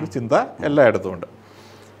വേണ്ട എന്നൊരു ചിന്ത എല്ലായിടത്തും ഉണ്ട്.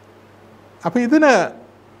 അപ്പോൾ ഇതിന്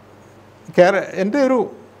എൻ്റെ ഒരു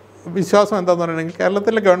വിശ്വാസം എന്താണെന്ന് പറയുകയാണെങ്കിൽ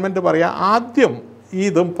കേരളത്തിലെ ഗവൺമെൻറ് പറയുക, ആദ്യം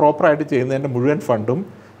ഇതും പ്രോപ്പറായിട്ട് ചെയ്യുന്നതിൻ്റെ മുഴുവൻ ഫണ്ടും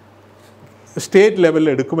സ്റ്റേറ്റ് ലെവലിൽ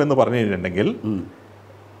എടുക്കുമെന്ന് പറഞ്ഞു കഴിഞ്ഞിട്ടുണ്ടെങ്കിൽ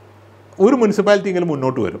ഒരു മുനിസിപ്പാലിറ്റിയെങ്കിലും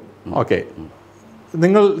മുന്നോട്ട് വരും. ഓക്കെ,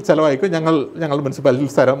 നിങ്ങൾ ചിലവായിക്കും, ഞങ്ങൾ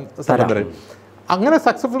മുനിസിപ്പാലിറ്റിയിൽ സ്ഥലം തരും. അങ്ങനെ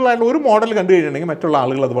സക്സസ്ഫുൾ ആയിട്ടുള്ള ഒരു മോഡൽ കണ്ടു കഴിഞ്ഞിട്ടുണ്ടെങ്കിൽ മറ്റുള്ള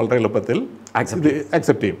ആളുകൾ അത് വളരെ എളുപ്പത്തിൽ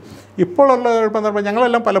അക്സെപ്റ്റ് ചെയ്യും. ഇപ്പോഴുള്ള കുഴപ്പം പറയുമ്പോൾ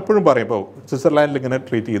ഞങ്ങളെല്ലാം പലപ്പോഴും പറയും, ഇപ്പോൾ സ്വിറ്റ്സർലാൻഡിൽ ഇങ്ങനെ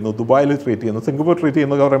ട്രീറ്റ് ചെയ്യുന്നു, ദുബായിൽ ട്രീറ്റ് ചെയ്യുന്നു, സിംഗപ്പൂർ ട്രീറ്റ്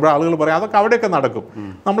ചെയ്യുന്നു പറയുമ്പോൾ ആളുകൾ പറയും അതൊക്കെ അവിടെയൊക്കെ നടക്കും,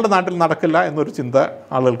 നമ്മുടെ നാട്ടിൽ നടക്കില്ല എന്നൊരു ചിന്ത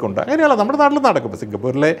ആളുകൾക്കുണ്ട്. അങ്ങനെയല്ല, നമ്മുടെ നാട്ടിൽ നടക്കും. ഇപ്പോൾ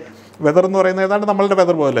സിംഗപ്പൂരിലെ വെതർ എന്ന് പറയുന്നത് ഏതാണ്ട് നമ്മളുടെ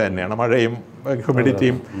വെതർ പോലെ തന്നെയാണ്, മഴയും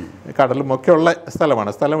ഹ്യൂമിഡിറ്റിയും കടലും ഒക്കെ ഉള്ള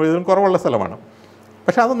സ്ഥലമാണ്, സ്ഥലം ഇതിലും കുറവുള്ള സ്ഥലമാണ്.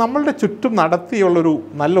 പക്ഷെ അത് നമ്മളുടെ ചുറ്റും നടത്തിയുള്ളൊരു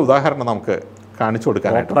നല്ല ഉദാഹരണം നമുക്ക് കാണിച്ചു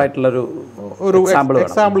കൊടുക്കാനായിട്ടുള്ളൊരു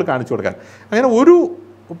എക്സാമ്പിൾ കാണിച്ചു കൊടുക്കാൻ. അങ്ങനെ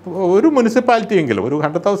ഒരു മുനിസിപ്പാലിറ്റിയെങ്കിലും, ഒരു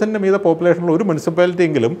 100,000 മീതെ പോപ്പുലേഷനുള്ള ഒരു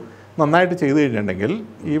മുനിസിപ്പാലിറ്റിയെങ്കിലും നന്നായിട്ട് ചെയ്തു കഴിഞ്ഞിട്ടുണ്ടെങ്കിൽ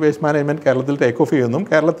ഈ വേസ്റ്റ് മാനേജ്മെൻറ്റ് കേരളത്തിൽ ടേക്ക് ഓഫ് ചെയ്യുമെന്നും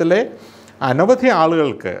കേരളത്തിലെ അനവധി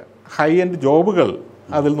ആളുകൾക്ക് ഹൈ എൻഡ് ജോബുകൾ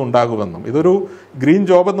അതിൽ നിന്നുണ്ടാകുമെന്നും, ഇതൊരു ഗ്രീൻ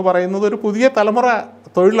ജോബ് എന്ന് പറയുന്നത് ഒരു പുതിയ തലമുറ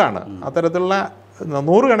തൊഴിലാണ്, അത്തരത്തിലുള്ള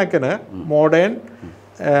 100 കണക്കിന് മോഡേൺ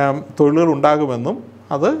തൊഴിലുകൾ ഉണ്ടാകുമെന്നും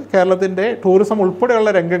അത് കേരളത്തിൻ്റെ ടൂറിസം ഉൾപ്പെടെയുള്ള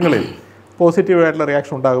രംഗങ്ങളിൽ പോസിറ്റീവായിട്ടുള്ള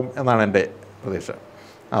റിയാക്ഷൻ ഉണ്ടാകും എന്നാണ് എൻ്റെ പ്രതീക്ഷ.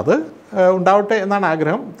 അത് ഉണ്ടാവട്ടെ എന്നാണ്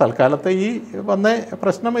ആഗ്രഹം. തൽക്കാലത്തെ ഈ വന്ന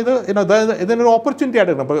പ്രശ്നം ഇതിനൊരു ഓപ്പർച്യൂണിറ്റി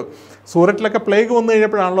ആയിട്ട് എടുക്കണം. ഇപ്പോൾ സൂററ്റിലൊക്കെ പ്ലേഗ് വന്നു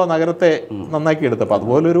കഴിഞ്ഞപ്പോഴാണല്ലോ നഗരത്തെ നന്നാക്കി എടുത്തത്. അപ്പോൾ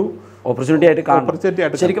അതുപോലൊരു ഓപ്പർച്യൂണിറ്റി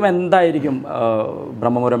ആയിട്ട് ശരിക്കും എന്തായിരിക്കും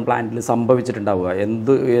ബ്രഹ്മപുരം പ്ലാന്റിൽ സംഭവിച്ചിട്ടുണ്ടാവുക?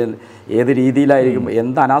 ഏത് രീതിയിലായിരിക്കും,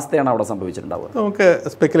 എന്ത് അനാസ്ഥയാണ് അവിടെ സംഭവിച്ചിട്ടുണ്ടാവുക? നമുക്ക്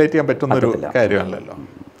സ്പെക്കുലേറ്റ് ചെയ്യാൻ പറ്റുന്നൊരു കാര്യമല്ലല്ലോ.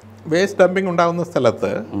 വേസ്റ്റ് ഡംപിങ് ഉണ്ടാകുന്ന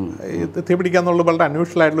സ്ഥലത്ത് തീ പിടിക്കാന്നുള്ളത് വളരെ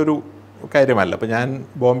അൺയൂഷ്വൽ ആയിട്ടുള്ളൊരു കാര്യമല്ല. അപ്പോൾ ഞാൻ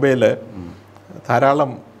ബോംബെയിൽ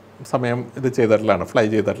ധാരാളം സമയം ഇത് ചെയ്തിട്ടുള്ളതാണ്, ഫ്ലൈ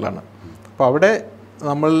ചെയ്തിട്ടുള്ളതാണ്. അപ്പോൾ അവിടെ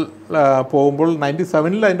നമ്മൾ പോകുമ്പോൾ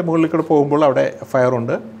 97 അതിൻ്റെ മുകളിൽ കൂടെ പോകുമ്പോൾ അവിടെ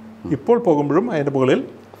ഫയറുണ്ട്, ഇപ്പോൾ പോകുമ്പോഴും അതിൻ്റെ മുകളിൽ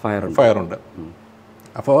ഫയറുണ്ട്.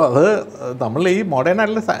 അപ്പോൾ അത് നമ്മൾ ഈ മോഡേൺ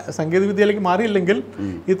ആയിട്ടുള്ള സാങ്കേതിക വിദ്യയിലേക്ക് മാറിയില്ലെങ്കിൽ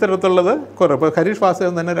ഇത്തരത്തിലുള്ളത് കുറേ. ഇപ്പോൾ ഹരീഷ്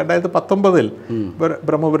വാസുദേവൻ തന്നെ 2019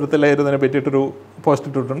 ബ്രഹ്മപുരത്തിലായിരുന്നതിനെ പറ്റിയിട്ടൊരു പോസ്റ്റ്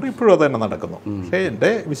ഇട്ടിട്ടുണ്ട്, ഇപ്പോഴും അത് തന്നെ നടക്കുന്നു. പക്ഷേ എൻ്റെ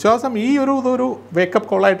വിശ്വാസം ഈ ഒരു വേക്കപ്പ്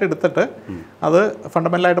കോളായിട്ട് എടുത്തിട്ട് അത്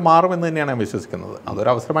ഫണ്ടമെൻ്റലായിട്ട് മാറുമെന്ന് തന്നെയാണ് ഞാൻ വിശ്വസിക്കുന്നത്.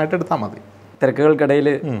 അതൊരു അവസരമായിട്ട് എടുത്താൽ മതി. തിരക്കുകൾക്കിടയിൽ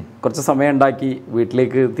കുറച്ച് സമയം ഉണ്ടാക്കി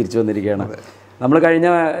വീട്ടിലേക്ക് തിരിച്ചു വന്നിരിക്കുകയാണ്. നമ്മൾ കഴിഞ്ഞ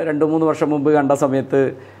 2-3 വർഷം മുമ്പ് കണ്ട സമയത്ത്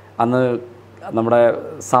അന്ന് നമ്മുടെ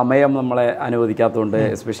സമയം നമ്മളെ അനുവദിക്കാത്തതുകൊണ്ട്,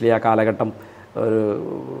 എസ്പെഷ്യലി ആ കാലഘട്ടം ഒരു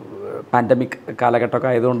പാൻഡമിക് കാലഘട്ടമൊക്കെ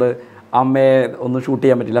ആയതുകൊണ്ട് അമ്മയെ ഒന്നും ഷൂട്ട്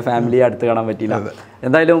ചെയ്യാൻ പറ്റില്ല, ഫാമിലിയെ അടുത്ത് കാണാൻ പറ്റില്ല.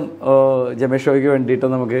 എന്തായാലും ജമേഷ് ഷോയ്ക്ക് വേണ്ടിയിട്ട്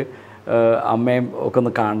നമുക്ക് അമ്മയും ഒക്കെ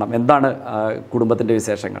ഒന്ന് കാണണം. എന്താണ് കുടുംബത്തിൻ്റെ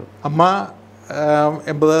വിശേഷങ്ങൾ? അമ്മ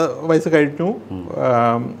 80 വയസ്സ് കഴിഞ്ഞു,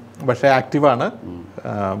 പക്ഷേ ആക്റ്റീവാണ്.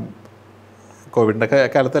 കോവിഡിൻ്റെ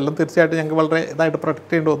കാലത്തെല്ലാം തീർച്ചയായിട്ടും ഞങ്ങൾക്ക് വളരെ ഇതായിട്ട് പ്രൊട്ടക്ട്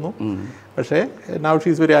ചെയ്യേണ്ടി വന്നു. പക്ഷേ now she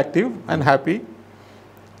is very active and happy.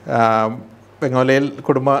 ബംഗാളിയിൽ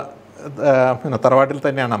തറവാട്ടിൽ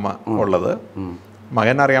തന്നെയാണ് അമ്മ ഉള്ളത്.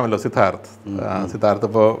 മകൻ അറിയാമല്ലോ, സിദ്ധാർത്ഥ്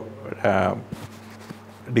ഇപ്പോൾ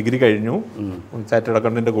ഡിഗ്രി കഴിഞ്ഞു, ചാർട്ടേഡ്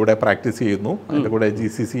അക്കൗണ്ടന്റിന്റെ കൂടെ പ്രാക്ടീസ് ചെയ്യുന്നു. അതിൻ്റെ കൂടെ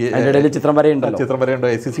GCC ചിത്രം വരെയുണ്ട്,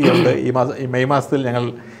 ACC ഉണ്ട്. ഈ മെയ് മാസത്തിൽ ഞങ്ങൾ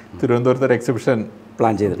തിരുവനന്തപുരത്ത് ഒരു എക്സിബിഷൻ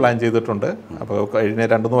പ്ലാൻ ചെയ്തിട്ടുണ്ട്. അപ്പോൾ കഴിഞ്ഞ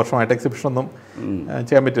 2-3 വർഷമായിട്ട് എക്സിബിഷൻ ഒന്നും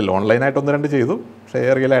ചെയ്യാൻ പറ്റില്ല, ഓൺലൈനായിട്ട് 1-2 ചെയ്തു. പക്ഷേ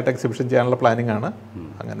റിയലായിട്ട് എക്സിബിഷൻ ചെയ്യാനുള്ള പ്ലാനിങ് ആണ്.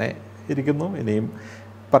 അങ്ങനെ ഇരിക്കുന്നു. ഇനിയും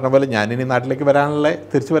പറഞ്ഞ പോലെ ഞാനിനി നാട്ടിലേക്ക്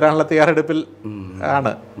തിരിച്ചു വരാനുള്ള തയ്യാറെടുപ്പിൽ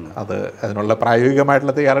ആണ്. അതിനുള്ള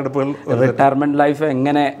പ്രായോഗികമായിട്ടുള്ള തയ്യാറെടുപ്പുകൾ. റിട്ടയർമെന്റ് ലൈഫ്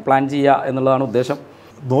എങ്ങനെ പ്ലാൻ ചെയ്യുക എന്നുള്ളതാണ് ഉദ്ദേശം.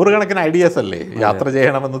 100 കണക്കിന് ഐഡിയാസ് അല്ലേ, യാത്ര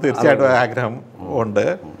ചെയ്യണമെന്ന് തീർച്ചയായിട്ടും ആഗ്രഹം ഉണ്ട്.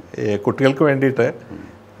 കുട്ടികൾക്ക് വേണ്ടിയിട്ട്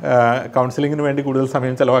കൗൺസിലിങ്ങിന് വേണ്ടി കൂടുതൽ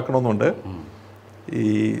സമയം ചിലവാക്കണമെന്നുണ്ട്. ഈ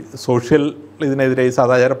സോഷ്യൽ ഇതിനെതിരെ, ഈ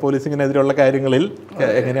സദാചാര പോലീസിങ്ങിനെതിരെയുള്ള കാര്യങ്ങളിൽ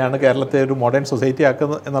എങ്ങനെയാണ് കേരളത്തെ ഒരു മോഡേൺ സൊസൈറ്റി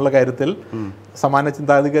ആക്കുന്നത് എന്നുള്ള കാര്യത്തിൽ സമാന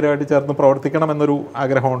ചിന്താധികാരമായിട്ട് ചേർന്ന് പ്രവർത്തിക്കണമെന്നൊരു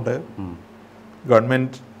ആഗ്രഹമുണ്ട്.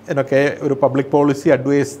 ഗവൺമെൻറ്റിനൊക്കെ ഒരു പബ്ലിക് പോളിസി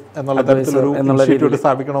അഡ്വൈസ് എന്നുള്ള തരത്തിലൊരു ഇൻസ്റ്റിറ്റ്യൂട്ട്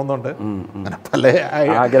സ്ഥാപിക്കണമെന്നുണ്ട്. അങ്ങനെ പല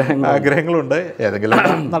ആഗ്രഹങ്ങളുണ്ട്. ഏതെങ്കിലും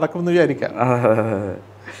നടക്കുമെന്ന് വിചാരിക്കാം.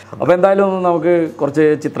 അപ്പോൾ എന്തായാലും നമുക്ക് കുറച്ച്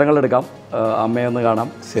ചിത്രങ്ങൾ എടുക്കാം, അമ്മയൊന്ന് കാണാം.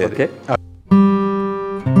 ശരി.